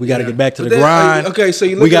better. We got to Yeah. get back to But the then, grind. okay, so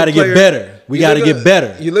you look we at got to a get player- better. We you got to look get at-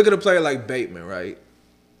 better. You look at a player like Bateman, right?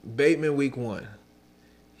 Bateman week 1,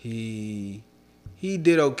 he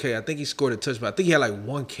did okay. I think he scored a touchdown. I think he had like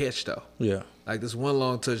 1 catch though. Yeah. Like this 1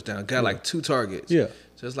 long touchdown. Got like 2 targets. Yeah.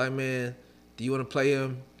 So it's like, man, do you want to play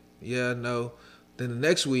him? Yeah, no. Then the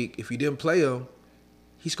next week, if you didn't play him,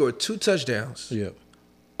 he scored 2 touchdowns Yeah.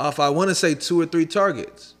 off, I want to say 2 or 3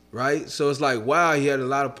 targets, right? So it's like, wow, he had a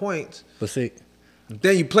lot of points. But see,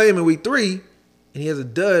 Then you play him in week 3, and he has a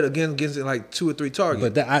dud again against like 2 or 3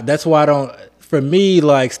 targets. but that's why I don't. For me,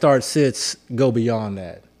 like start sits go beyond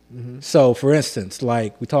that. So, for instance,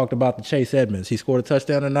 like we talked about the Chase Edmonds, he scored a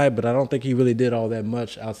touchdown tonight, but I don't think he really did all that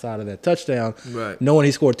much outside of that touchdown. Right. Knowing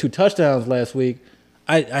he scored 2 touchdowns last week,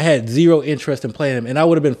 I had zero interest in playing him, and I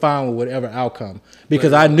would have been fine with whatever outcome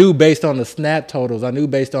because I knew based on the snap totals, I knew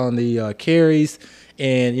based on the carries,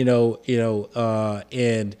 and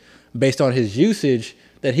and based on his usage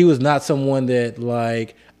that he was not someone that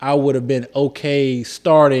like I would have been okay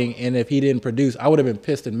starting, and if he didn't produce, I would have been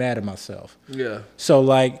pissed and mad at myself. yeah. So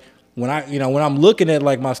like when I'm looking at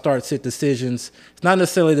like my start sit decisions, it's not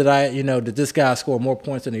necessarily that that this guy scored more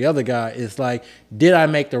points than the other guy. It's like, did I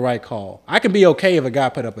make the right call? I can be okay if a guy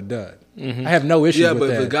put up a dud. I have no issue Yeah, with but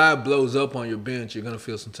that. if a guy blows up on your bench, you're gonna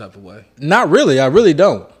feel some type of way. Not really. I really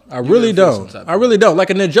don't. I really feel some don't. type of I really don't. Like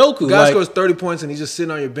a Njoku. Guy Like, scores 30 points and he's just sitting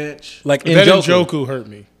on your bench. like That Njoku. Njoku hurt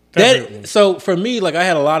me. That hurt me. That, so for me, like I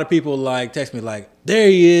had a lot of people like text me like, there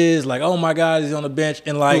he is, like, oh my God, he's on the bench,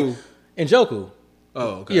 and like Who? Njoku. Oh,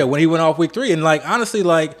 okay. Yeah, when he went off week 3, and like honestly,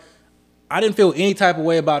 like I didn't feel any type of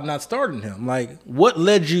way about not starting him. Like, what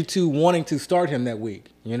led you to wanting to start him that week?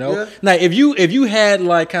 You know, Yeah. now if you had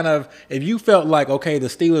like if you felt like okay, the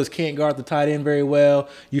Steelers can't guard the tight end very well,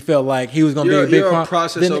 you felt like he was going to be a big You're a problem,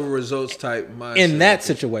 process then over results type mindset. in that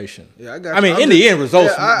situation. Yeah, I got I mean, you. in the end,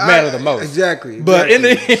 results matter the most. Exactly. But in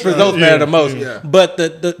the end, results matter the most. Yeah. But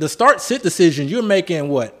the start sit decisions, you're making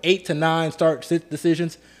what 8 to 9 start sit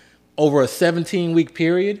decisions over a 17-week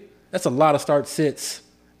period. That's a lot of start sits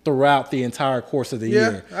throughout the entire course of the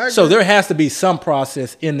year. I agree. So there has to be some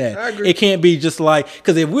process in that. I agree. It can't be just like,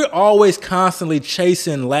 because if we're always constantly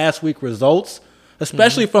chasing last week results,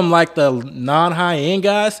 especially from like the non-high end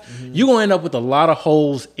guys, you're gonna end up with a lot of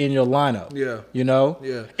holes in your lineup. Yeah. You know?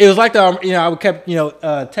 Yeah. It was like I kept,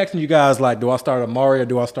 texting you guys like, do I start Amari or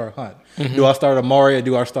do I start Hunt? Do I start Amari or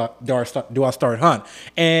do I start Hunt?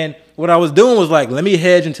 And what I was doing was like, let me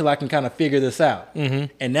hedge until I can kind of figure this out.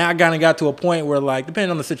 And now I kind of got to a point where, like,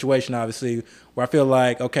 depending on the situation, obviously, where I feel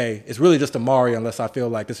like, okay, it's really just Amari unless I feel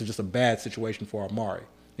like this is just a bad situation for Amari.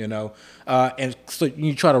 And so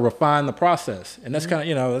you try to refine the process, and that's kind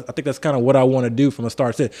of, I think that's kind of what I want to do from a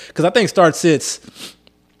start sit, because I think start sits,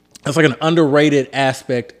 it's like an underrated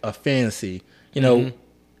aspect of fantasy. The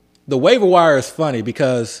waiver wire is funny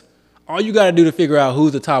because all you got to do to figure out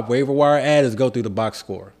who's the top waiver wire ad is go through the box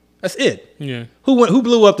score. That's it. Yeah. Who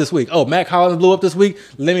blew up this week? Oh, Mac Hollins blew up this week.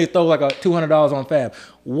 Let me throw like a $200 on Fab.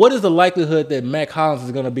 What is the likelihood that Mac Hollins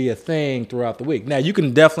is going to be a thing throughout the week? Now, you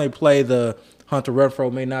can definitely play the Hunter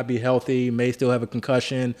Renfrow may not be healthy, may still have a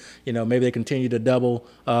concussion. Maybe they continue to double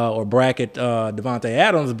or bracket Devontae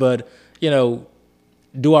Adams. But,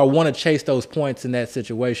 do I want to chase those points in that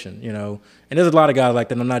situation? And there's a lot of guys like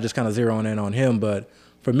that. I'm not just kind of zeroing in on him. But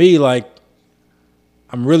for me, like,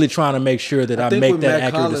 I'm really trying to make sure that I make that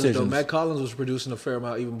accurate decision. Matt Collins was producing a fair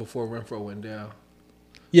amount even before Renfrow went down.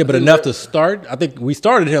 Yeah, but enough to start. I think we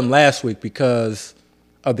started him last week because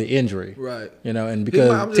of the injury. Right. And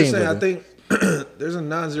because I'm just saying, I think there's a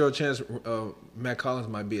non-zero chance Matt Collins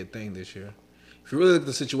might be a thing this year. If you really look at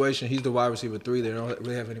the situation, he's the wide receiver 3. They don't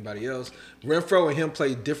really have anybody else. Renfrow and him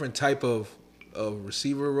play different type of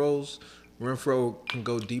receiver roles. Renfrow can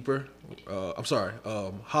go deeper.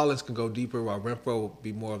 Hollins can go deeper, while Renfrow will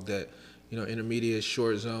be more of that, intermediate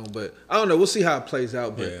short zone. But I don't know. We'll see how it plays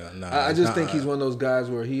out. But I just think he's one of those guys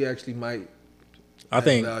where he actually might. I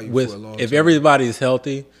think if everybody's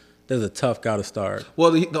healthy, there's a tough guy to start.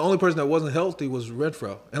 Well, the only person that wasn't healthy was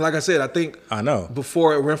Renfrow. And like I said, I know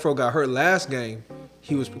before Renfrow got hurt last game,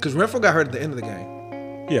 because Renfrow got hurt at the end of the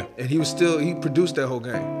game. Yeah. And he produced that whole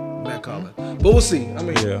game, Matt Collins. But we'll see. I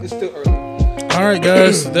mean, It's still early. All right,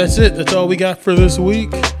 guys, that's it. That's all we got for this week.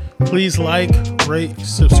 Please like, rate,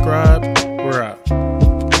 subscribe. We're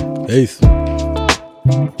out. Peace.